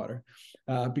it's your daughter,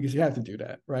 because you have to do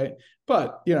that, right?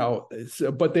 But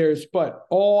but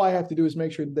all I have to do is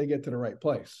make sure that they get to the right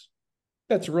place.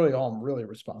 That's really all I'm really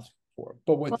responsible for.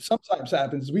 But what sometimes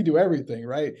happens is we do everything,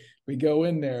 right? We go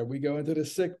in there, we go into the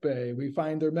sick bay, we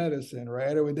find their medicine,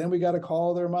 right? Or then we got to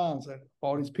call their moms, and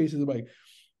all these pieces of like,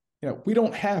 we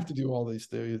don't have to do all these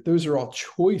things. Those are all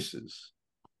choices.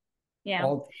 Yeah.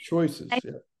 All choices.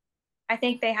 I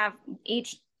think they have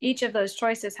each of those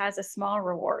choices has a small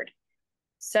reward.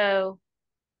 So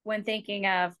when thinking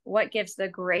of what gives the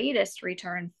greatest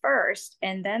return first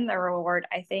and then the reward,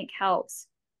 I think helps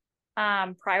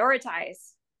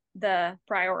prioritize the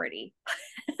priority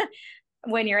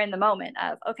when you're in the moment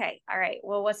of, okay, all right,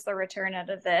 well, what's the return out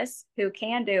of this? Who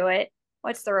can do it?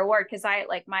 What's the reward? Because I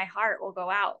like my heart will go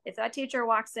out. If that teacher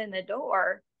walks in the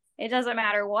door, it doesn't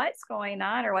matter what's going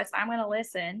on or what's, I'm going to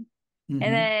listen. Mm-hmm.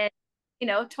 And then,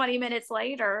 20 minutes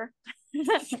later,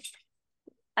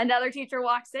 another teacher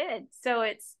walks in. So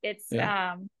it's,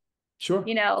 sure.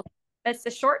 It's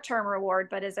the short-term reward,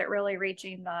 but is it really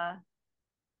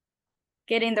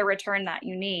getting the return that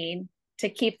you need to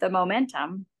keep the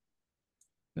momentum?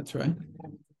 That's right.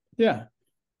 Yeah.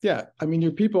 Yeah. I mean,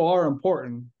 your people are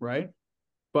important, right?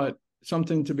 But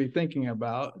something to be thinking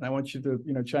about, and I want you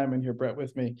to, chime in here, Brett,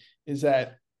 with me, is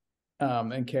that,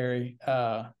 and Carrie,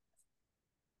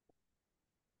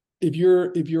 if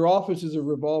your office is a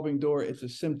revolving door, it's a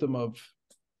symptom of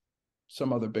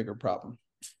some other bigger problem.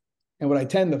 And what I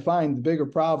tend to find, the bigger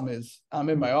problem is I'm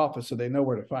in my office, so they know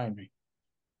where to find me,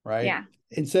 right? Yeah.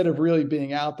 Instead of really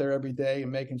being out there every day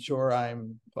and making sure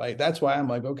I'm like, that's why I'm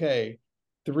like, okay,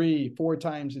 3-4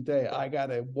 times a day, I got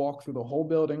to walk through the whole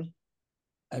building.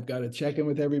 I've got to check in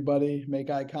with everybody, make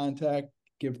eye contact,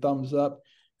 give thumbs up,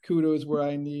 kudos where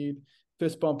I need,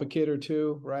 fist bump a kid or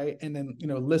two, right? And then,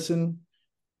 listen.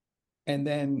 And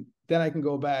then I can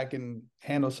go back and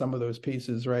handle some of those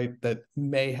pieces, right, that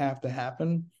may have to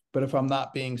happen. But if I'm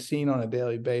not being seen on a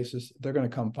daily basis, they're going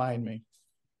to come find me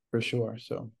for sure.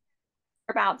 So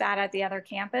about that at the other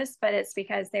campus, but it's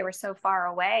because they were so far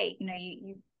away.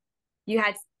 You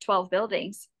had 12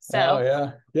 buildings.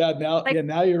 So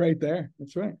now you're right there.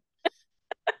 That's right.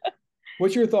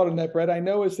 What's your thought on that, Brett? I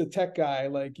know as the tech guy,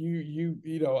 like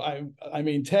I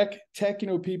mean, tech,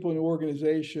 people in the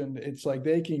organization, it's like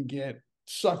they can get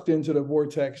sucked into the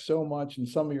vortex so much, and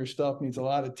some of your stuff needs a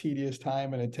lot of tedious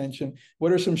time and attention.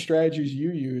 What are some strategies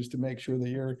you use to make sure that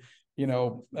you're,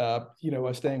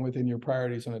 staying within your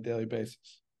priorities on a daily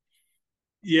basis?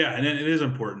 Yeah, and it is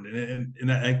important,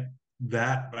 and I,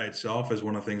 that by itself is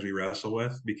one of the things we wrestle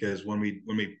with, because when we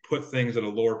put things at a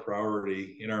lower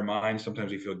priority in our minds,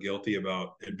 sometimes we feel guilty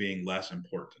about it being less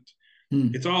important.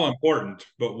 It's all important,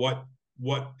 but what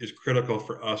is critical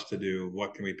for us to do?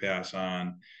 What can we pass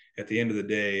on? At the end of the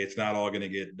day, it's not all going to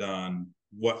get done.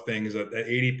 What things at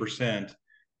 80%,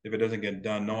 if it doesn't get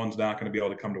done, no one's not going to be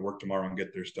able to come to work tomorrow and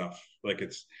get their stuff. Like,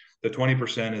 it's the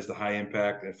 20% is the high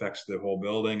impact. It affects the whole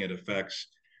building. It affects,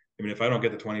 I mean, if I don't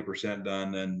get the 20%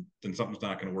 done, then something's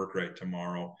not going to work right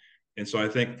tomorrow. And so I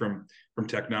think from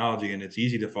technology, and it's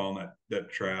easy to fall in that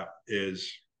trap,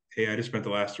 is, hey, I just spent the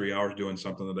last 3 hours doing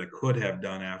something that I could have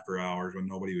done after hours when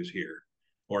nobody was here,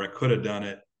 or I could have done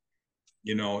it,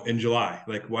 in July.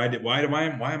 Like, why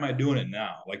am I doing it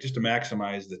now? Like, just to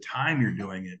maximize the time you're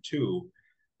doing it too,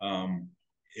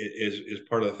 is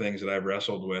part of the things that I've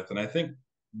wrestled with. And I think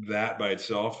that by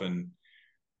itself, and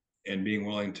being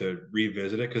willing to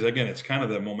revisit it, because again, it's kind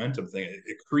of the momentum thing.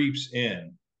 It creeps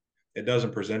in. It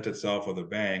doesn't present itself with a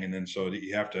bang, and then so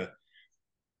you have to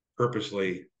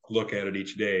purposely look at it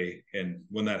each day. And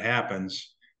when that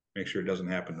happens, make sure it doesn't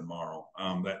happen tomorrow.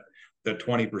 That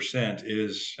 20%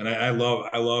 is, and I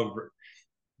love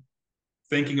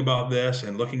thinking about this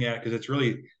and looking at it, because it's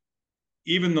really,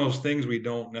 even those things we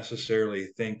don't necessarily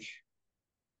think,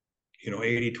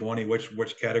 80-20,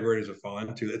 which category does it fall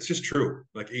into? It's just true.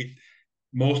 Like,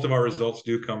 most of our results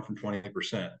do come from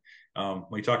 20%. When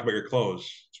you talk about your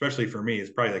clothes, especially for me,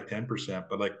 it's probably like 10%,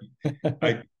 but like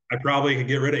I probably could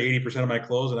get rid of 80% of my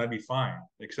clothes and I'd be fine,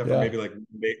 except for maybe like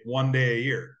one day a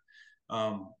year.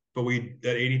 But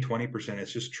that 80-20%,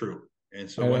 it's just true. And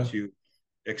so once you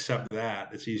accept that,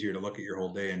 it's easier to look at your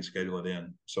whole day and schedule it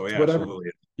in. So yeah,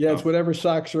 absolutely. Yeah, it's whatever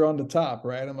socks are on the top,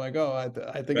 right? I'm like, I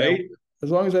think right? As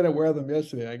long as I didn't wear them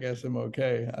yesterday, I guess I'm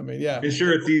okay. I mean, yeah. It's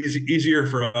sure, it's easier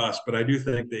for us, but I do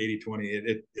think the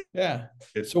 80-20,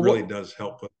 it really does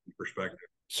help put in perspective.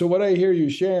 So what I hear you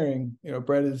sharing,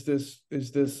 Brett, is the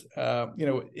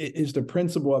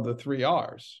principle of the 3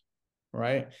 R's,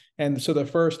 right? And so the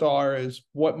first R is,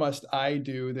 what must I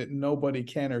do that nobody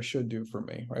can or should do for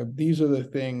me, right? These are the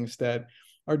things that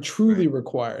are truly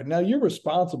required. Now, you're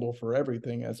responsible for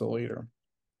everything as a leader.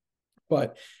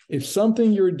 But if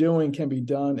something you're doing can be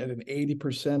done at an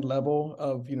 80% level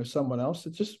of, someone else,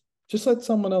 it's just let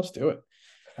someone else do it.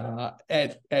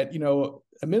 At a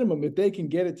minimum, if they can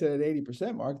get it to that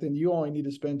 80% mark, then you only need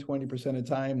to spend 20% of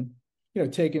time,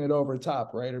 taking it over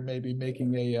top, right? Or maybe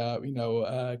making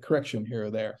a correction here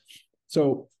or there.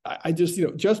 So I just,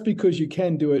 just because you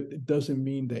can do it, it doesn't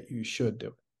mean that you should do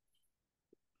it.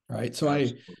 Right. So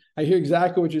Absolutely. I hear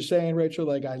exactly what you're saying, Rachel.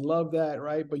 Like, I love that.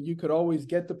 Right. But you could always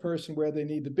get the person where they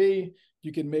need to be.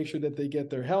 You can make sure that they get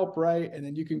their help. Right. And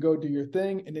then you can go do your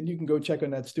thing. And then you can go check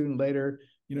on that student later,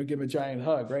 give them a giant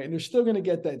hug. Right. And they're still going to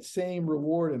get that same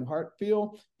reward and heart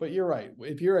feel. But you're right.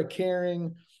 If you're a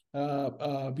caring,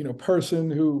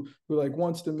 person who like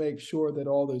wants to make sure that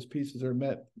all those pieces are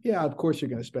met. Yeah, of course, you're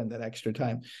going to spend that extra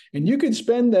time, and you can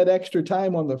spend that extra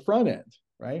time on the front end.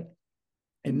 Right.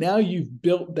 And now you've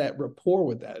built that rapport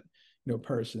with that,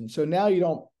 person. So now you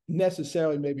don't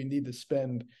necessarily maybe need to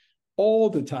spend all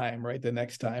the time, right? The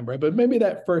next time, right? But maybe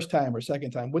that first time or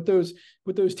second time with those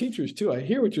teachers too. I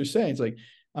hear what you're saying. It's like,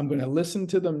 I'm going to listen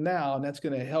to them now, and that's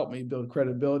going to help me build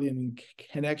credibility and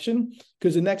connection.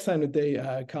 Because the next time that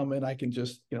they come in, I can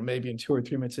just, maybe in 2 or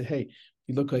 3 minutes say, hey,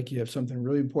 you look like you have something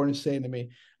really important to say to me.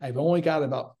 I've only got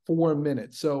about 4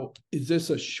 minutes. So is this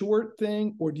a short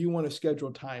thing, or do you want to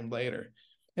schedule time later?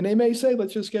 And they may say,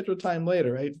 let's just schedule time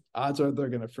later, right? Odds are they're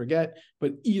going to forget.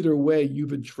 But either way,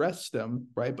 you've addressed them,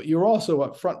 right? But you're also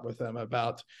upfront with them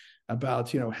about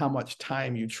how much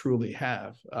time you truly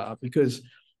have, because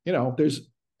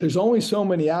there's only so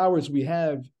many hours we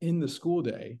have in the school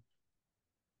day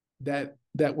that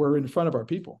we're in front of our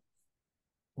people,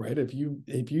 right? If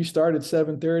you start at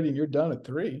 7:30 and you're done at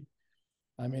 3,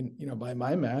 I mean, by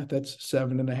my math, that's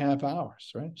 7.5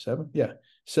 hours, right?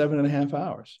 7.5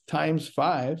 hours times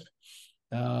 5.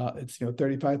 It's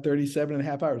 35,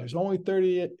 37.5 hours. There's only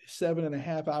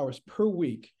 37.5 hours per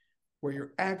week where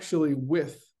you're actually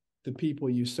with the people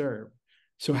you serve.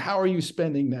 So how are you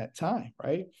spending that time,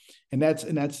 right? And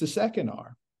that's the second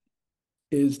R,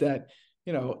 is that,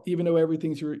 even though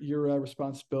everything's your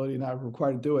responsibility, not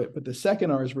required to do it, but the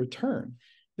second R is return.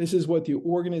 This is what the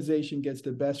organization gets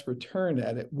the best return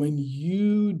at it when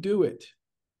you do it.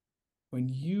 When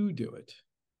you do it.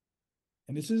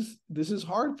 And this is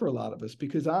hard for a lot of us,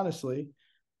 because honestly,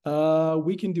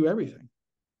 we can do everything,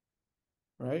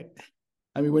 right?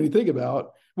 I mean, when you think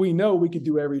about, we know we could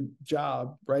do every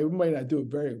job, right? We might not do it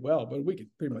very well, but we could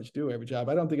pretty much do every job.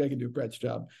 I don't think I could do Brett's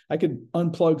job. I could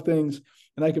unplug things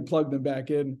and I could plug them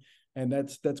back in. And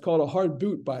that's called a hard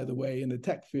boot, by the way, in the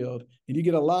tech field. And you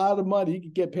get a lot of money. You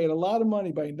can get paid a lot of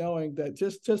money by knowing that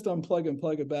just unplug and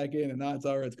plug it back in, and odds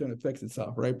are it's going to fix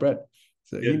itself, right, Brett?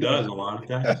 So it does a lot of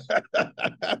times.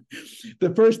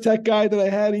 The first tech guy that I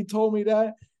had, he told me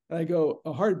that. And I go,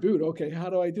 a hard boot. Okay, how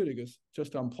do I do it? He goes,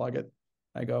 just unplug it.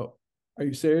 I go, are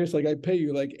you serious? Like, I pay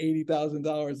you like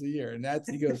 $80,000 a year. And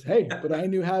he goes, hey, but I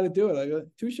knew how to do it. I go,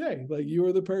 touche. Like, you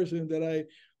were the person that I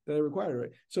required,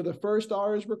 right? So the first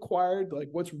R is required, like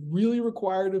what's really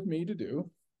required of me to do.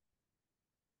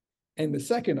 And the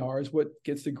second R is what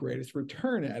gets the greatest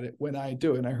return at it when I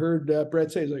do it. And I heard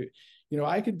Brett say, like,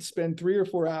 I could spend 3 or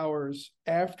 4 hours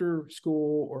after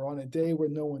school or on a day where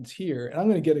no one's here, and I'm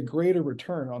going to get a greater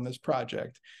return on this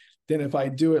project than if I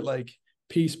do it like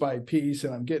piece by piece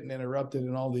and I'm getting interrupted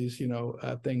and all these,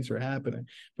 things are happening.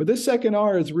 But this second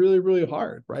R is really, really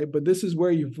hard, right? But this is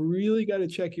where you've really got to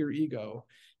check your ego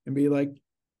and be like,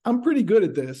 I'm pretty good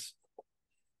at this,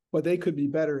 but they could be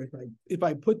better if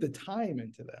I put the time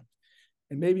into them.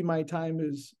 And maybe my time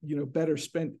is, better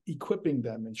spent equipping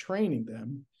them and training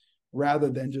them rather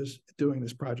than just doing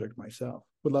this project myself.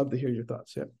 Would love to hear your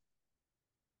thoughts. Yeah.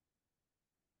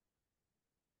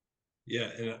 Yeah.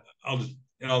 And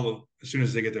I'll as soon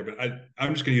as they get there, but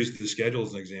I'm just going to use the schedule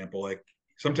as an example. Like,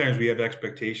 sometimes we have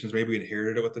expectations. Maybe we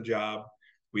inherited it with the job.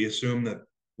 We assume that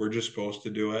we're just supposed to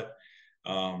do it.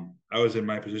 I was in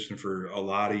my position for a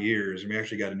lot of years, and we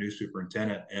actually got a new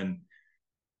superintendent, and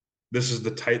this is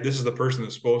the person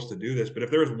that's supposed to do this. But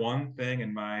if there's one thing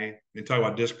they talk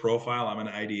about disc profile, I'm an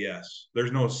IDS.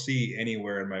 There's no C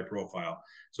anywhere in my profile.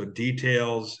 So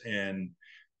details and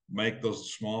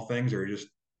those small things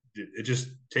it just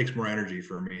takes more energy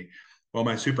for me. Well,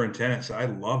 my superintendent said, I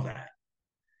love that.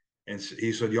 And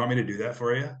he said, you want me to do that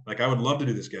for you? Like, I would love to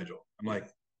do the schedule. I'm like,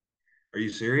 are you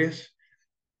serious?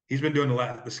 He's been doing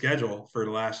the schedule for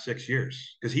the last 6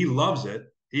 years because he loves it.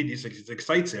 It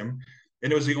excites him.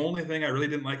 And it was the only thing I really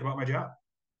didn't like about my job.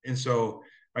 And so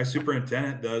my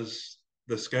superintendent does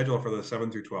the schedule for the 7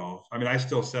 through 12. I mean, I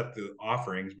still set the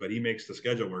offerings, but he makes the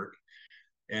schedule work,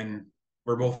 and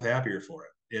we're both happier for it.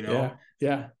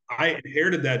 Yeah. I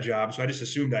inherited that job, so I just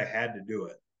assumed I had to do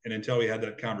it. And until we had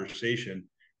that conversation,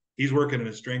 he's working in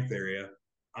a strength area.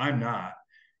 I'm not,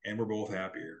 and we're both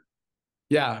happier.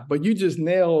 Yeah, but you just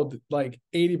nailed like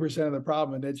 80% of the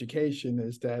problem in education,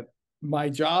 is that my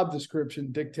job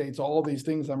description dictates all these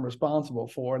things I'm responsible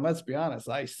for. And let's be honest,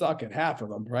 I suck at half of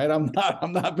them, right? I'm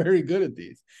not very good at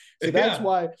these. So that's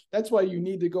why you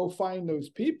need to go find those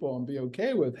people and be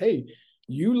okay with, hey,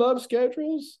 you love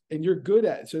schedules and you're good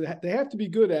at it. So they have to be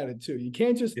good at it too. You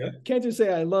can't just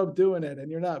say I love doing it and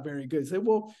you're not very good. Say,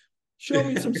 well, show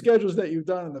me some schedules that you've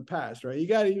done in the past, right? You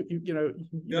got to,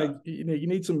 you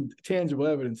need some tangible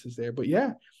evidences there. But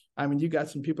yeah, I mean, you got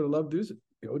some people that love do it.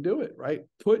 Go do it, right?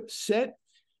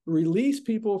 Release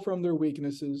people from their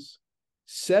weaknesses,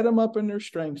 set them up in their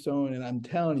strength zone, and I'm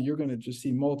telling you, you're going to just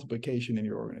see multiplication in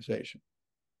your organization.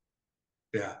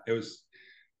 Yeah, it was.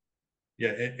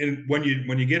 Yeah, and when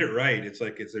you get it right, it's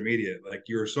like it's immediate. Like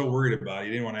you were so worried about it,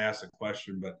 you didn't want to ask the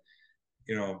question, but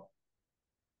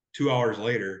 2 hours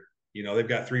later, they've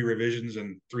got 3 revisions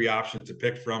and 3 options to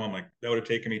pick from. I'm like, that would have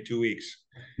taken me 2 weeks.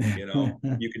 You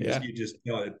can you just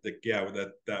tell it.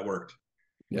 That worked.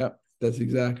 Yep, that's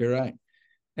exactly right.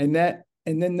 And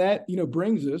then that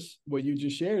brings us, what you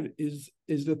just shared is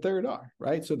the third R,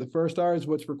 right? So the first R is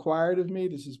what's required of me.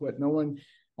 This is what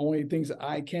only things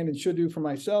I can and should do for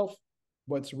myself.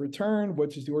 What's the return?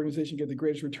 What does the organization get the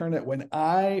greatest return at when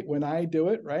I do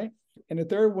it, right? And the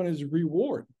third one is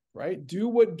reward, right? Do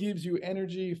what gives you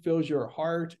energy, fills your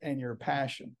heart and your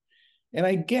passion. And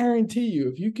I guarantee you,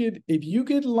 if you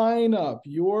could line up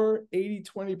your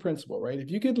 80-20 principle, right?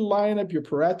 If you could line up your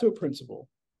Pareto principle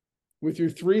with your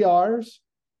 3 R's,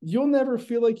 you'll never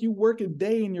feel like you work a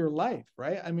day in your life,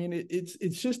 right? I mean,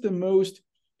 it's just the most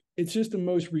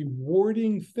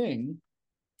rewarding thing.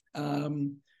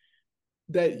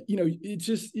 That it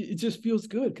just feels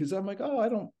good, because I'm like, oh, I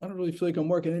don't really feel like I'm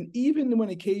working. And even when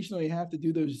occasionally I have to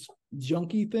do those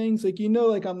junky things, like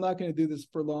I'm not going to do this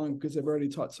for long because I've already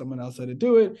taught someone else how to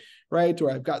do it, right?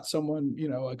 Or I've got someone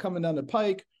coming down the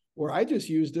pike, or I just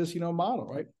use this model,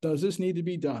 right? Does this need to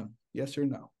be done? Yes or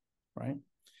no, right?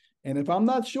 And if I'm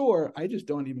not sure, I just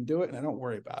don't even do it, and I don't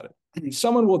worry about it.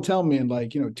 Someone will tell me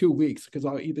in 2 weeks, because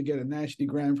I'll either get a nasty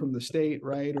gram from the state,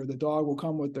 right? Or the dog will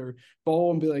come with their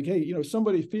bowl and be like, hey,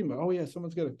 somebody feed me. Oh yeah,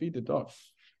 someone's got to feed the dog.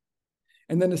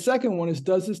 And then the second one is,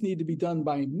 does this need to be done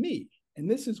by me? And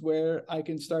this is where I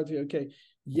can start to, okay,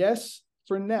 yes,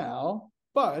 for now,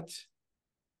 but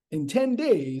in 10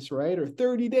 days, right? Or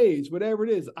 30 days, whatever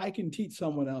it is, I can teach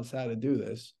someone else how to do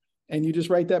this. And you just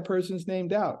write that person's name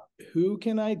down. Who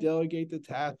can I delegate the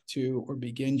task to or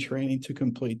begin training to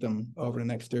complete them over the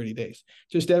next 30 days?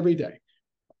 Just every day.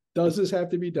 Does this have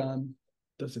to be done?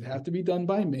 Does it have to be done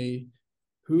by me?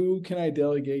 Who can I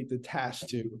delegate the task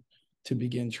to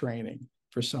begin training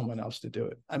for someone else to do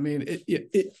it? I mean,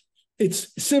 it's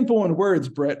simple in words,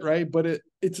 Brett, right? But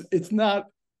it's not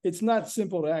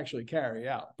simple to actually carry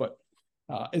out. But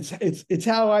it's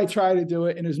how I try to do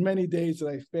it. And there's many days that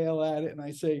I fail at it, and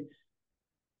I say,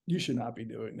 you should not be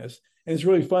doing this. And it's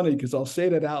really funny because I'll say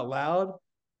that out loud,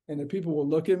 and the people will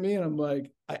look at me, and I'm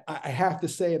like, I have to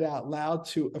say it out loud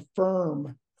to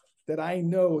affirm that I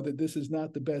know that this is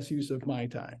not the best use of my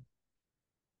time.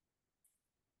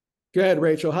 Go ahead,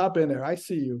 Rachel, hop in there. I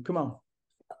see you. Come on.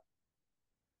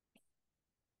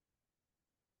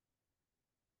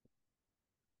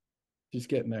 Just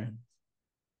getting there.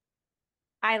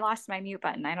 I lost my mute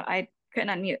button. I couldn't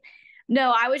unmute.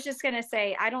 No, I was just gonna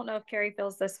say, I don't know if Carrie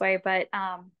feels this way, but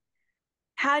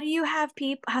how do you have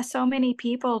so many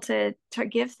people to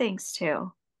give things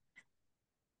to?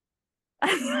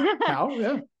 How?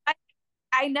 Yeah.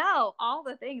 I know all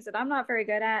the things that I'm not very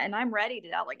good at, and I'm ready to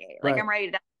delegate. Like, I'm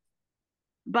ready to.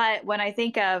 But when I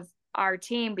think of our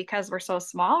team, because we're so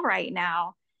small right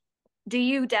now, do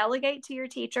you delegate to your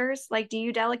teachers? Like, do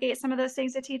you delegate some of those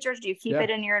things to teachers? Do you keep it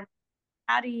in your?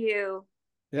 How do you?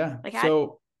 Yeah.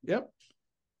 Yep.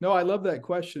 No, I love that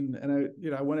question. And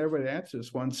I want everybody to answer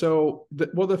this one. So,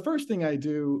 the first thing I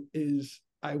do is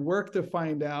I work to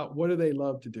find out, what do they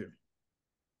love to do?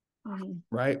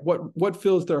 Right? What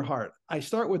fills their heart? I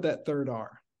start with that third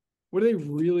R. What do they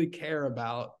really care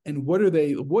about? And what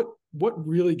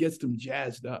really gets them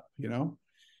jazzed up,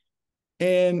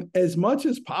 And as much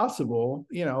as possible,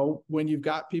 when you've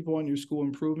got people on your school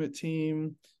improvement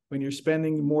team, when you're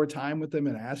spending more time with them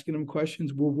and asking them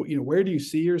questions, where do you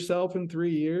see yourself in 3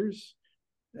 years?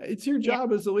 It's your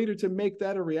job as a leader to make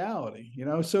that a reality,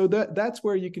 So that's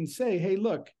where you can say, hey,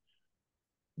 look,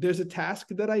 there's a task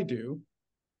that I do.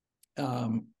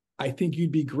 I think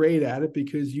you'd be great at it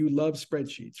because you love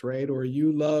spreadsheets, right? Or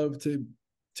you love to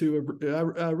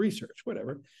research,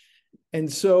 whatever. And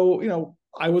so,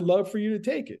 I would love for you to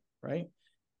take it, right?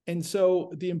 And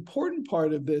so the important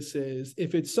part of this is,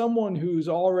 if it's someone who's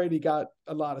already got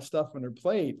a lot of stuff on their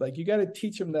plate, like, you got to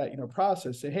teach them that,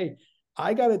 process. Say, hey,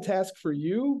 I got a task for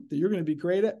you that you're going to be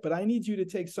great at, but I need you to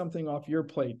take something off your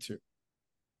plate too.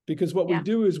 Because what we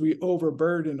do is we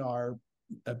overburden our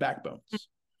backbones.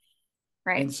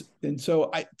 Right. And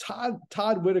so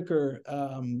Todd Whitaker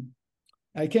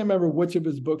I can't remember which of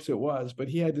his books it was, but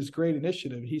he had this great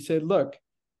initiative. He said, look,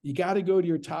 you got to go to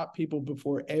your top people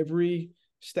before every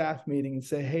staff meeting and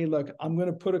say, hey, look, I'm going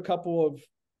to put a couple of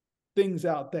things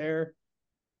out there.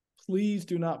 Please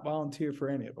do not volunteer for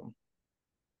any of them.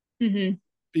 Mm-hmm.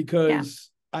 Because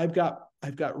I've got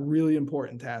really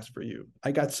important tasks for you.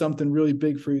 I got something really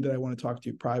big for you that I want to talk to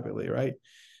you privately, right?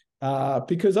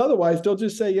 Because otherwise they'll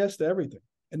just say yes to everything,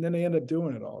 and then they end up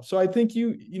doing it all. So I think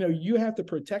you have to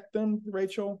protect them,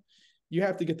 Rachel. You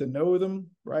have to get to know them,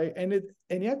 right? And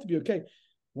you have to be okay.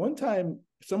 One time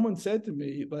someone said to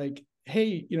me, like,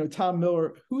 hey, Tom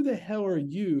Miller, who the hell are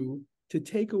you to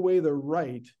take away the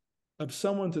right of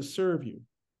someone to serve you?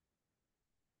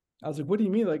 I was like, what do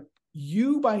you mean? Like,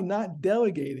 you by not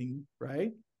delegating,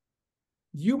 right?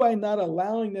 You by not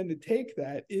allowing them to take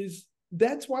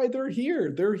that's why they're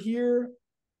here. They're here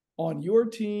on your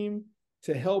team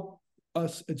to help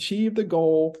us achieve the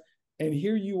goal. And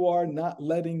here you are not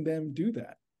letting them do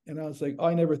that. And I was like, oh,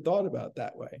 I never thought about it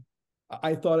that way.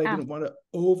 I thought I didn't want to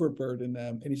overburden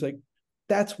them. And he's like,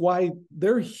 that's why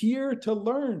they're here to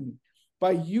learn.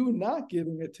 By you not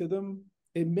giving it to them,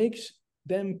 it makes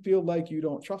them feel like you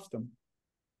don't trust them.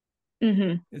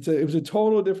 Mm-hmm. It was a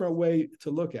total different way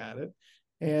to look at it.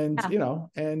 And,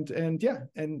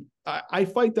 and I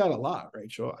fight that a lot,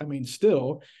 Rachel. I mean,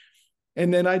 still.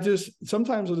 And then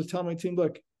sometimes I'll just tell my team,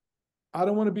 look, I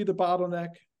don't want to be the bottleneck.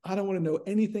 I don't want to know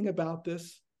anything about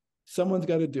this. Someone's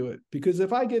got to do it, because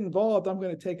if I get involved, I'm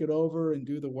going to take it over and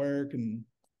do the work. And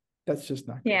that's just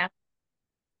not good. Yeah.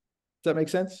 Does that make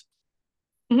sense?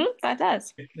 Mm-hmm. That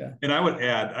does. Yeah. And I would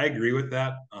add, I agree with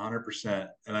that 100%.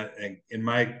 And in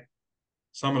my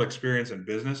somewhat experience in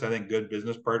business, I think good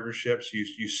business partnerships,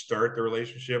 you start the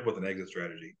relationship with an exit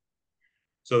strategy.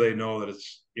 So they know that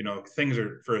it's, things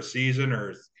are for a season,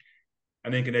 or I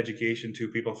think in education too,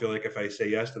 people feel like if I say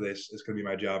yes to this, it's going to be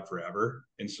my job forever.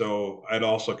 And so I'd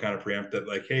also kind of preempt that,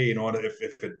 like, hey, you know what, if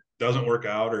it doesn't work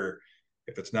out, or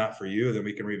if it's not for you, then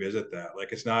we can revisit that.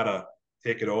 Like, it's not a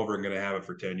take it over and going to have it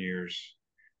for 10 years,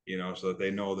 so that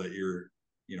they know that you're,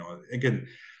 again,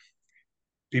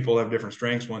 people have different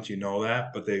strengths once you know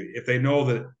that, but if they know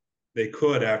that they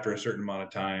could, after a certain amount of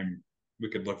time, we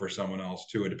could look for someone else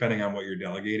too. And depending on what you're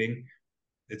delegating,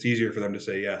 it's easier for them to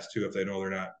say yes too, if they know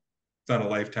it's not a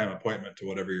lifetime appointment to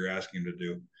whatever you're asking them to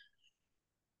do.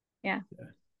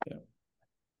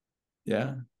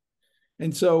 Yeah.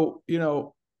 And so,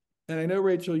 and I know,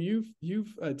 Rachel,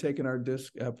 you've taken our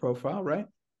DISC profile, right?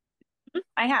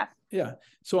 I have. Yeah.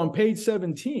 So on page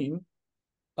 17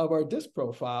 of our DISC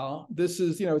profile, this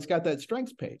is, it's got that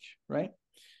strengths page, right?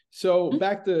 So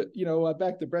back to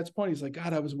Brett's point, he's like,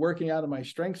 God, I was working out of my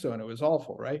strength zone. It was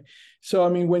awful, right? So, I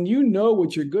mean, when you know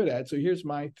what you're good at, so here's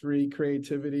my 3: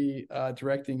 creativity,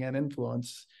 directing, and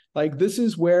influence. Like, this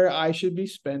is where I should be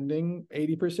spending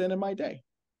 80% of my day,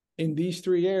 in these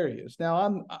 3 areas.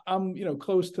 Now I'm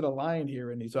close to the line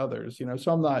here in these others,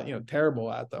 so I'm not,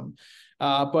 terrible at them.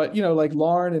 But, like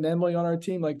Lauren and Emily on our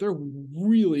team, like, they're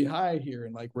really high here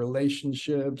in like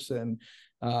relationships and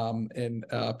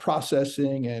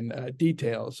processing and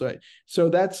details. So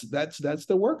that's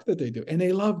the work that they do, and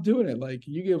they love doing it. Like,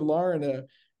 you give Lauren a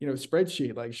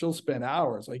spreadsheet, like, she'll spend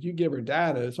hours. Like, you give her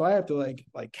data, so I have to like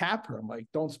cap her. I'm like,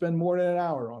 don't spend more than an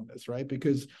hour on this, right?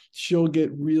 Because she'll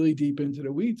get really deep into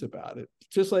the weeds about it,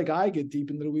 just like I get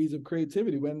deep into the weeds of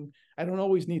creativity when I don't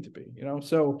always need to be.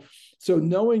 So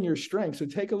knowing your strengths. So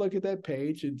take a look at that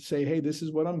page and say, hey, this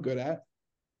is what I'm good at,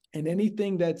 and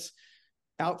anything that's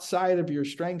outside of your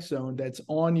strength zone that's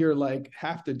on your like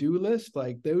have to do list,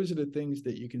 like, those are the things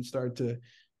that you can start to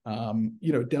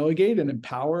delegate and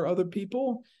empower other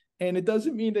people. And it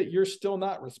doesn't mean that you're still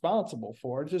not responsible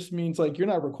for it. It just means, like, you're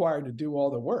not required to do all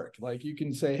the work. Like, you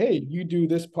can say, hey, you do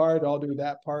this part, I'll do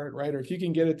that part, right? Or if you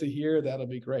can get it to here, that'll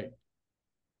be great.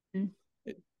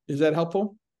 Mm-hmm. Is that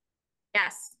helpful?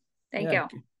 Yes. Thank you.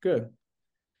 Good.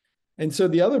 And so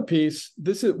the other piece,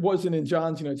 wasn't in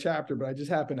John's, chapter, but I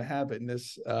just happen to have it in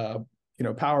this,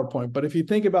 PowerPoint. But if you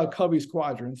think about Covey's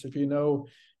quadrants, if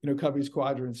Covey's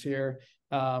quadrants here,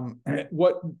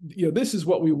 this is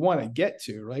what we want to get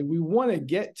to, right? We want to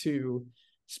get to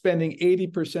spending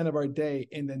 80% of our day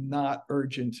in the not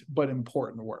urgent but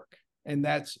important work. And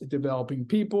that's developing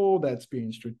people, that's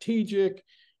being strategic,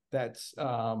 that's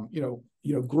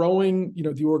growing,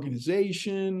 the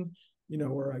organization,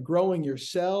 or growing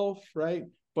yourself, right?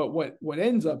 But what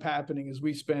ends up happening is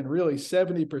we spend really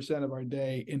 70% of our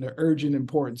day in the urgent,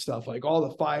 important stuff, like all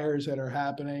the fires that are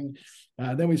happening.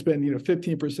 Then we spend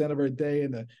 15% of our day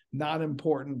in the not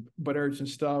important but urgent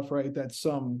stuff, right? That's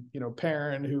some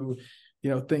parent who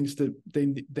things that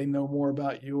they know more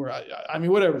about you, or I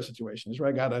mean, whatever the situation is,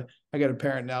 right? I got a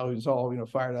parent now who's all,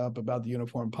 fired up about the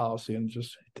uniform policy and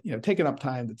just, taking up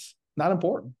time that's not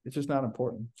important. It's just not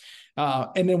important.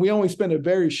 And then we only spend a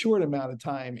very short amount of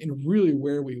time in really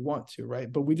where we want to,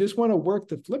 right? But we just want to work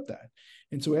to flip that.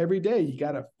 And so every day you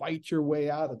got to fight your way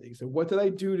out of these. So what did I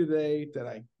do today that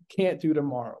I can't do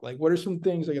tomorrow? Like, what are some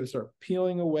things I got to start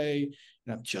peeling away,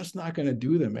 and I'm just not going to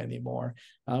do them anymore?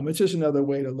 It's just another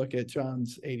way to look at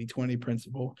John's 80-20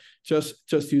 principle, just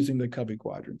using the Covey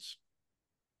quadrants.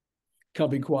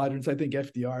 Covey quadrants, I think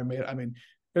FDR made, I mean,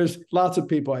 there's lots of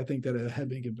people I think that have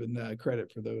been given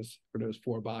credit for those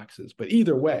 4 boxes. But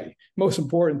either way, most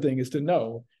important thing is to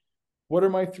know, what are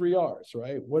my 3 R's,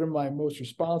 right? What am I most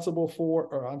responsible for?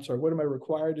 Or I'm sorry, what am I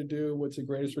required to do? What's the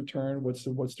greatest return? What's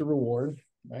the reward,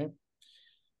 right?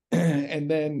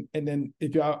 And then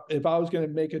if I was going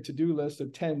to make a to-do list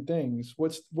of 10 things,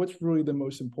 what's really the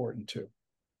most important too?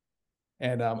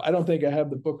 And I don't think I have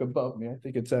the book above me. I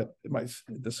think it's at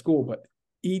the school, but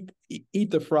Eat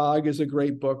the Frog is a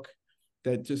great book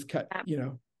that just kind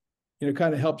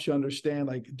of helps you understand,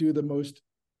 like, do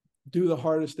the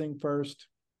hardest thing first.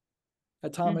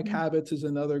 Atomic Habits is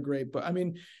another great book. I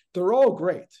mean, they're all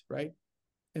great, right?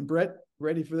 And Brett,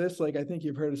 ready for this? Like, I think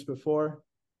you've heard this before.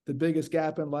 The biggest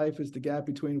gap in life is the gap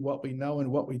between what we know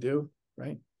and what we do,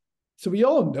 right? So we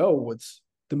all know what's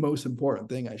the most important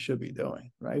thing I should be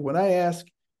doing, right? When I ask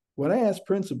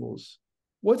principals,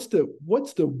 what's the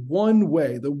one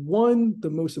way, the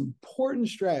most important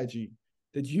strategy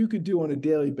that you could do on a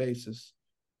daily basis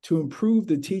to improve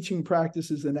the teaching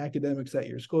practices and academics at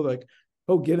your school? Like,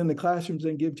 oh, get in the classrooms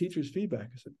and give teachers feedback.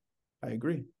 I said, I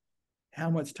agree. How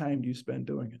much time do you spend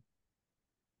doing it?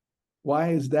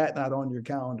 Why is that not on your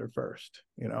calendar first?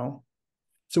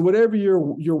 So whatever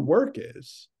your work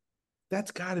is,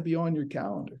 that's got to be on your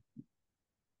calendar.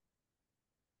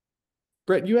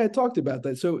 Brett, you had talked about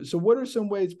that. So what are some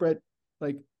ways, Brett,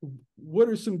 like, what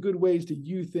are some good ways that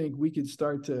you think we could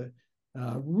start to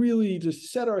really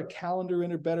just set our calendar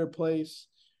in a better place,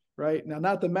 right? Now,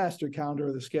 not the master calendar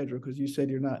or the schedule, because you said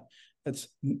that's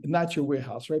not your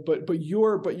wheelhouse, right? But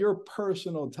your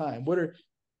personal time.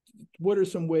 What are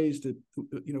some ways that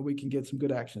we can get some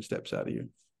good action steps out of you?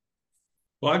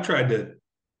 Well, I've tried to,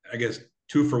 I guess,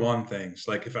 2-for-1 things.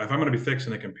 Like, if I'm going to be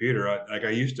fixing a computer, I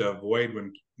used to avoid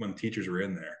when teachers were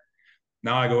in there.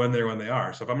 Now I go in there when they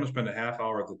are. So if I'm going to spend a half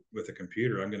hour with a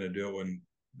computer, I'm going to do it when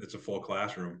it's a full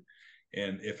classroom.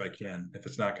 And if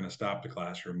it's not going to stop the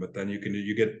classroom, but then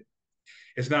you get,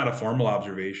 it's not a formal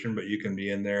observation, but you can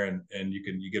be in there and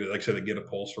you get it, like I said, to get a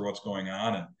pulse for what's going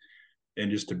on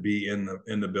and just to be in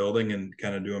the building and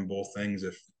kind of doing both things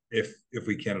if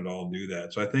we can at all do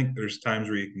that. So I think there's times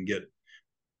where you can get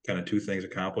kind of 2 things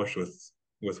accomplished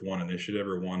with one initiative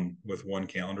or one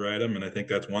calendar item. And I think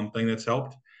that's one thing that's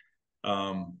helped.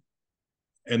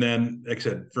 And then, like I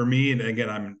said, for me, and again,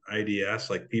 I'm IDS,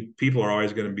 like people are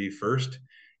always going to be first.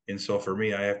 And so for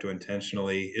me, I have to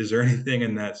intentionally, is there anything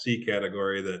in that C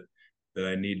category that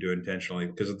I need to intentionally,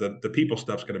 because the people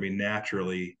stuff's going to be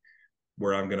naturally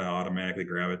where I'm going to automatically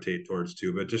gravitate towards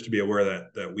too. But just to be aware of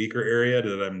that weaker area,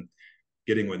 that I'm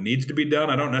getting what needs to be done.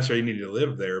 I don't necessarily need to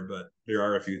live there, but there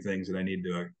are a few things that I need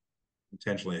to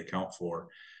intentionally account for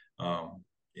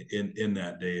in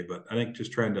that day. But I think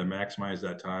just trying to maximize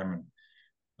that time and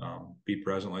be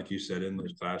present, like you said, in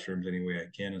those classrooms any way I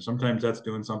can. And sometimes that's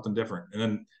doing something different. And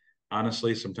then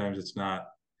honestly, sometimes it's not,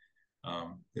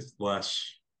 it's less,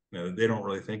 they don't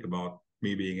really think about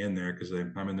me being in there because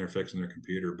I'm in there fixing their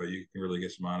computer, but you can really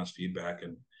get some honest feedback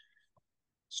and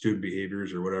student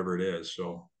behaviors or whatever it is.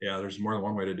 So yeah, there's more than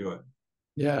one way to do it.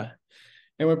 Yeah.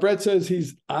 And when Brett says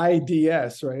he's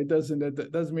IDS, right, it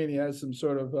doesn't mean he has some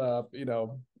sort of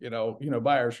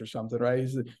virus or something, right?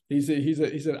 He's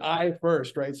an I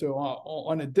first, right? So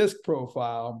on a disc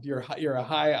profile, you're a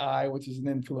high I, which is an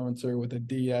influencer, with a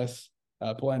DS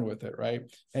blend with it, right?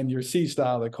 And your C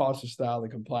style, the cautious style, the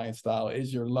compliance style,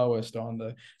 is your lowest on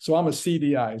the. So I'm a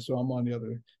CDI, so I'm on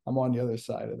the other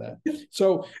side of that.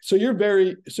 So you're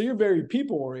very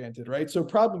people oriented, right? So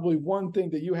probably one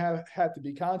thing that you have to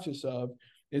be conscious of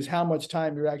is how much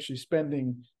time you're actually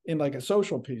spending in like a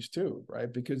social piece too,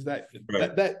 right? Because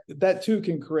that too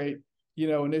can create,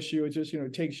 an issue. It just,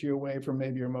 takes you away from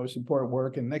maybe your most important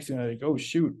work. And next thing you're like, oh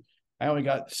shoot, I only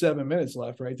got 7 minutes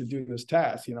left, right, to do this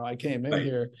task. I came in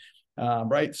here,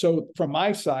 right? So from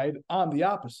my side, I'm the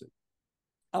opposite.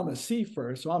 I'm a C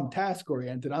first, so I'm task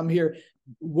oriented. I'm here.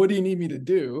 What do you need me to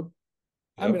do?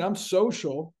 Yep. I mean, I'm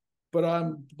social, but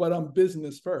I'm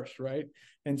business first, right?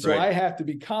 And so I have to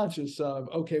be conscious of,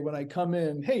 okay, when I come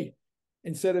in, hey,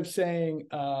 instead of saying,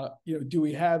 do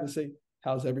we have to say,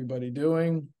 how's everybody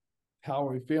doing? How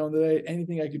are we feeling today?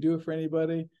 Anything I could do for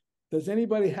anybody? Does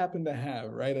anybody happen to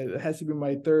have, right? It has to be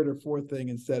my third or fourth thing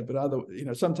instead. But other,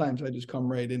 sometimes I just come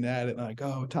right in at it and like,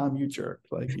 oh, Tom, you jerk.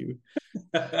 Like you.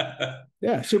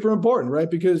 Yeah, super important,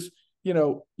 right? Because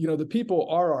the people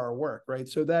are our work, right?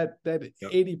 So that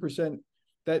 80%,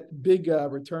 that big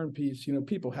return piece,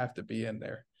 people have to be in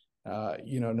there,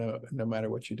 no matter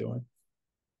what you're doing.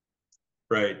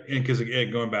 Right. And because again,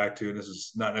 going back to, and this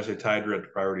is not necessarily tied to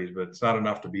priorities, but it's not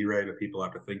enough to be right, but people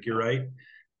have to think you're right.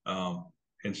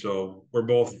 And so we're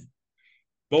both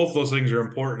those things are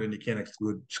important, and you can't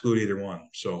exclude either one.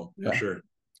 So for sure.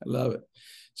 I love it.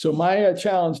 So my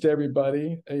challenge to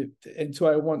everybody, and so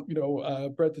I want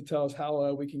Brett to tell us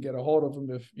how we can get a hold of him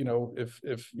if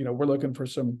we're looking for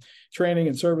some training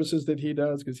and services that he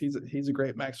does, because he's a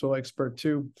great Maxwell expert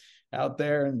too out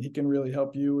there, and he can really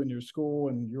help you and your school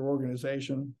and your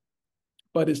organization.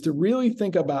 But is to really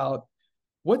think about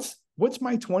what's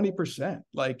my 20%,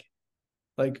 like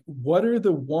what are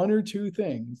the one or two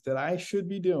things that I should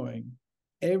be doing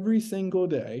every single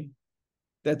day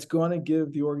that's going to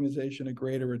give the organization a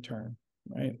greater return,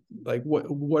 right? Like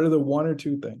what are the one or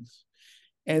two things?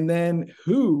 And then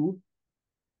who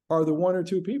are the one or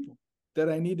two people that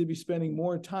I need to be spending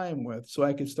more time with so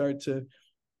I can start to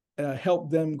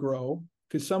help them grow?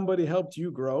 Because somebody helped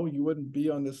you grow. You wouldn't be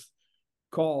on this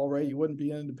call, right? You wouldn't be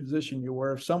in the position you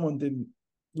were if someone didn't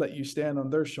let you stand on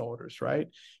their shoulders, right?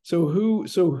 So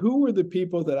who are the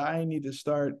people that I need to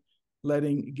start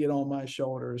letting get on my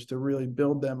shoulders to really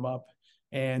build them up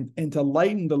and to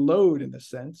lighten the load in a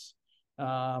sense.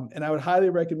 And I would highly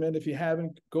recommend, if you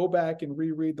haven't, go back and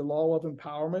reread The Law of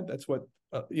Empowerment. That's what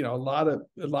a lot of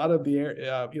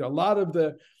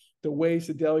the ways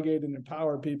to delegate and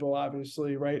empower people,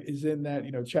 obviously, right, is in that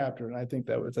chapter. And I think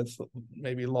that's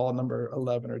maybe law number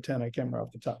 11 or 10. I can't remember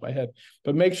off the top of my head.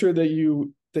 But make sure that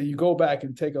you go back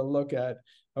and take a look at,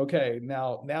 okay,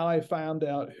 now I found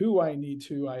out who I need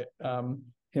to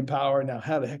empower. Now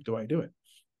how the heck do I do it?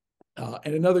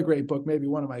 And another great book, maybe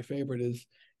one of my favorite, is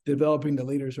Developing the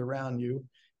Leaders Around You.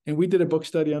 And we did a book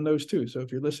study on those too. So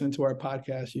if you're listening to our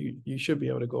podcast, you should be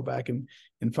able to go back and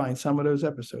find some of those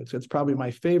episodes. It's probably my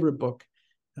favorite book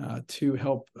to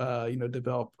help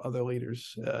develop other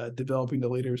leaders, developing the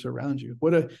leaders around you.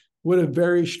 What a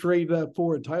very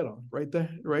straightforward title, right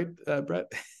there, right,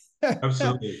 Brett?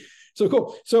 Absolutely. So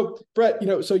cool. So Brett,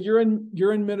 so you're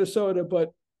in Minnesota,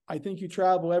 but I think you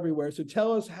travel everywhere. So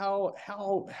tell us how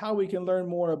we can learn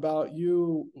more about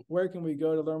you. Where can we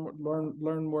go to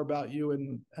learn more about you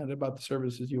and about the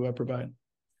services you provide?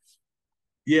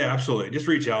 Yeah, absolutely. Just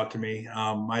reach out to me.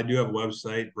 I do have a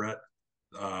website,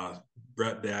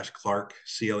 Brett-Clarke,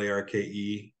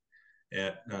 CLARKE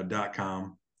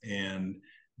 .com, and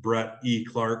Brett E.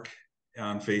 Clarke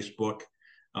on Facebook,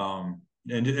 and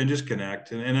just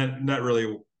connect. And that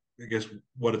really, I guess,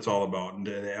 what it's all about, and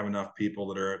to have enough people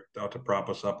that are out to prop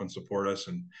us up and support us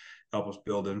and help us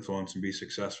build influence and be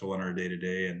successful in our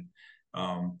day-to-day. And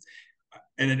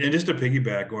just to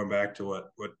piggyback, going back to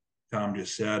what Tom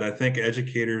just said, I think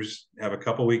educators have a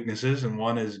couple weaknesses, and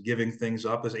one is giving things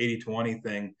up, this 80-20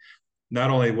 thing, not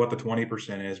only what the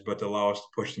 20% is, but to allow us to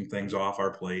push some things off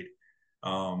our plate.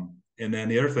 And then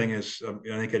the other thing is,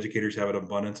 I think educators have an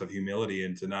abundance of humility,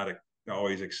 and to not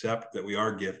always accept that we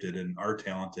are gifted and are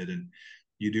talented, and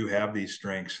you do have these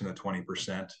strengths in the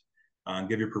 20%.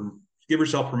 Give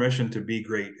yourself permission to be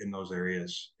great in those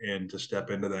areas and to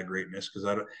step into that greatness,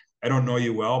 because I don't know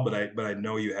you well, but I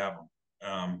know you have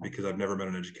them, because I've never met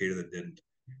an educator that didn't.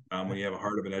 When you have a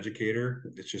heart of an educator,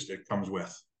 it comes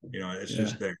with, it's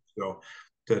just there. So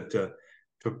to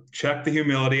check the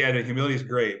humility. I think humility is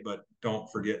great, but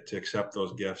don't forget to accept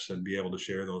those gifts and be able to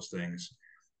share those things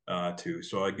too.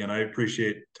 So again, I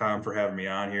appreciate Tom for having me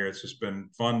on here. It's just been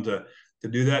fun to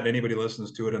do that. Anybody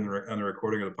listens to it on the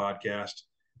recording of the podcast,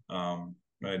 I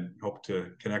hope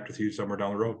to connect with you somewhere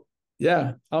down the road.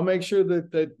 Yeah, I'll make sure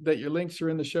that your links are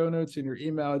in the show notes and your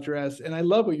email address. And I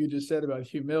love what you just said about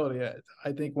humility.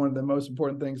 I think one of the most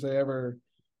important things I ever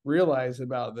realized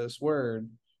about this word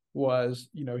was,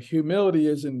 humility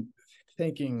isn't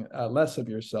thinking less of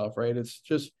yourself, right? It's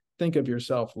just think of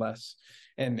yourself less,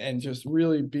 and just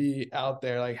really be out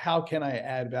there. Like, how can I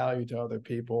add value to other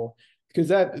people? Because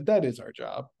that is our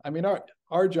job. I mean,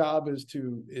 our job is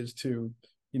to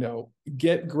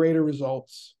get greater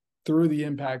results through the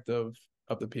impact of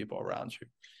the people around you.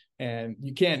 And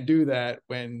you can't do that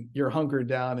when you're hunkered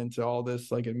down into all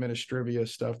this like administrivia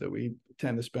stuff that we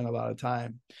tend to spend a lot of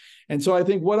time. And so I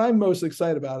think what I'm most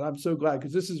excited about, I'm so glad,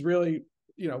 because this is really,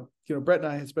 Brett and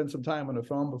I had spent some time on the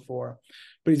phone before,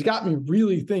 but he's got me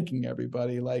really thinking,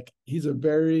 everybody, like, he's a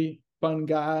very fun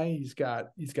guy. He's got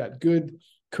good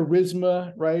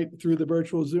charisma, right, through the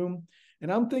virtual Zoom.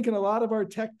 And I'm thinking a lot of our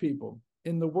tech people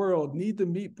in the world need to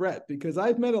meet Brett, because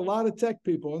I've met a lot of tech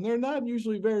people and they're not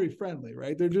usually very friendly,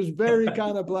 right? They're just very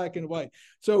kind of black and white.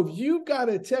 So if you've got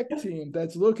a tech team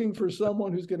that's looking for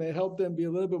someone who's going to help them be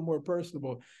a little bit more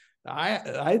personable,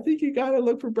 I think you got to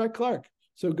look for Brett Clark.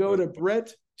 So go to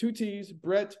Brett, 2 T's,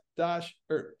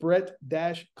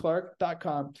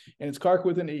 Brett-Clark.com, and it's Clark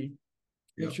with an E.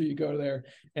 Make sure you go there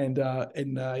and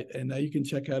you can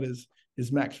check out his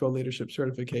Maxwell Leadership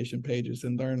Certification pages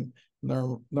and learn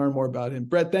more about him.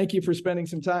 Brett, thank you for spending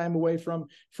some time away from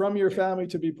your family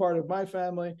to be part of my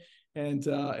family, and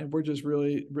we're just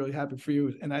really, really happy for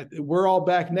you. And we're all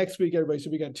back next week, everybody. So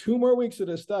we got 2 more weeks of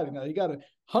this study. Now you got to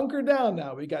hunker down.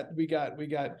 Now we got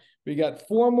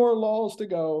 4 more laws to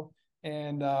go,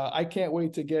 and I can't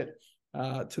wait to get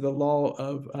to the law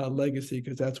of legacy,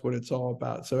 because that's what it's all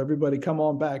about. So everybody, come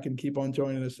on back and keep on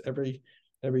joining us every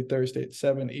Thursday at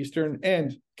 7 Eastern.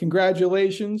 And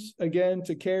congratulations again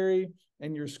to Carrie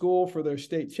and your school for their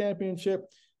state championship.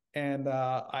 And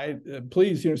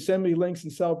please, send me links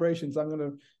and celebrations. I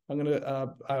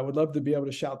would love to be able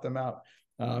to shout them out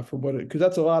for because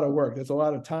that's a lot of work. That's a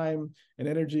lot of time and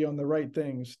energy on the right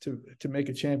things to make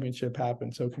a championship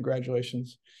happen. So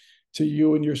congratulations to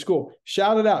you and your school.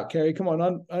 Shout it out, Carrie. Come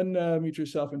on, unmute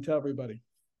yourself and tell everybody.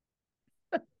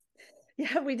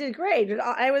 Yeah, we did great.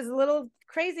 I was a little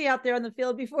crazy out there on the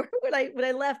field before when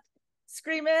I left,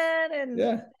 screaming and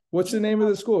yeah. What's the name of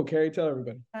the school, Carrie? Tell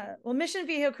everybody. Well, Mission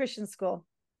Viejo Christian School.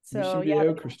 So Mission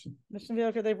Viejo Christian. Mission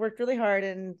Viejo, they've worked really hard,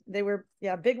 and they were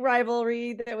big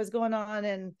rivalry that was going on,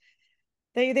 and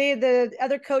the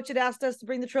other coach had asked us to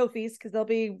bring the trophies because they'll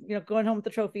be going home with the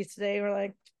trophies today. We're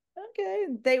like, okay.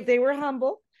 They were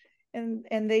humble, and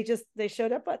they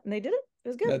showed up, and they did it. It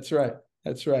was good. That's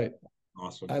right.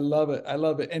 Awesome. I love it.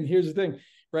 And here's the thing,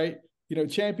 right?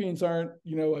 Champions aren't,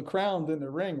 crowned in the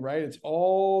ring, right? It's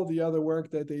all the other work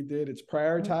that they did. It's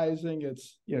prioritizing.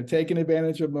 It's, taking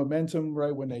advantage of momentum,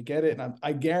 right, when they get it. And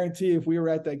I guarantee if we were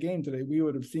at that game today, we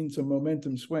would have seen some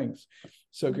momentum swings.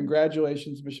 So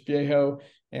congratulations, Mission Viejo,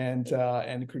 and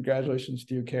congratulations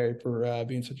to you, Carrie, for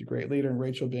being such a great leader, and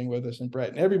Rachel being with us, and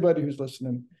Brett, and everybody who's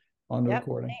listening on the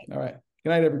recording. All right. Good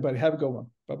night, everybody. Have a good one.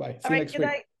 Bye-bye. See you next week. Good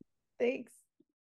night. Thanks.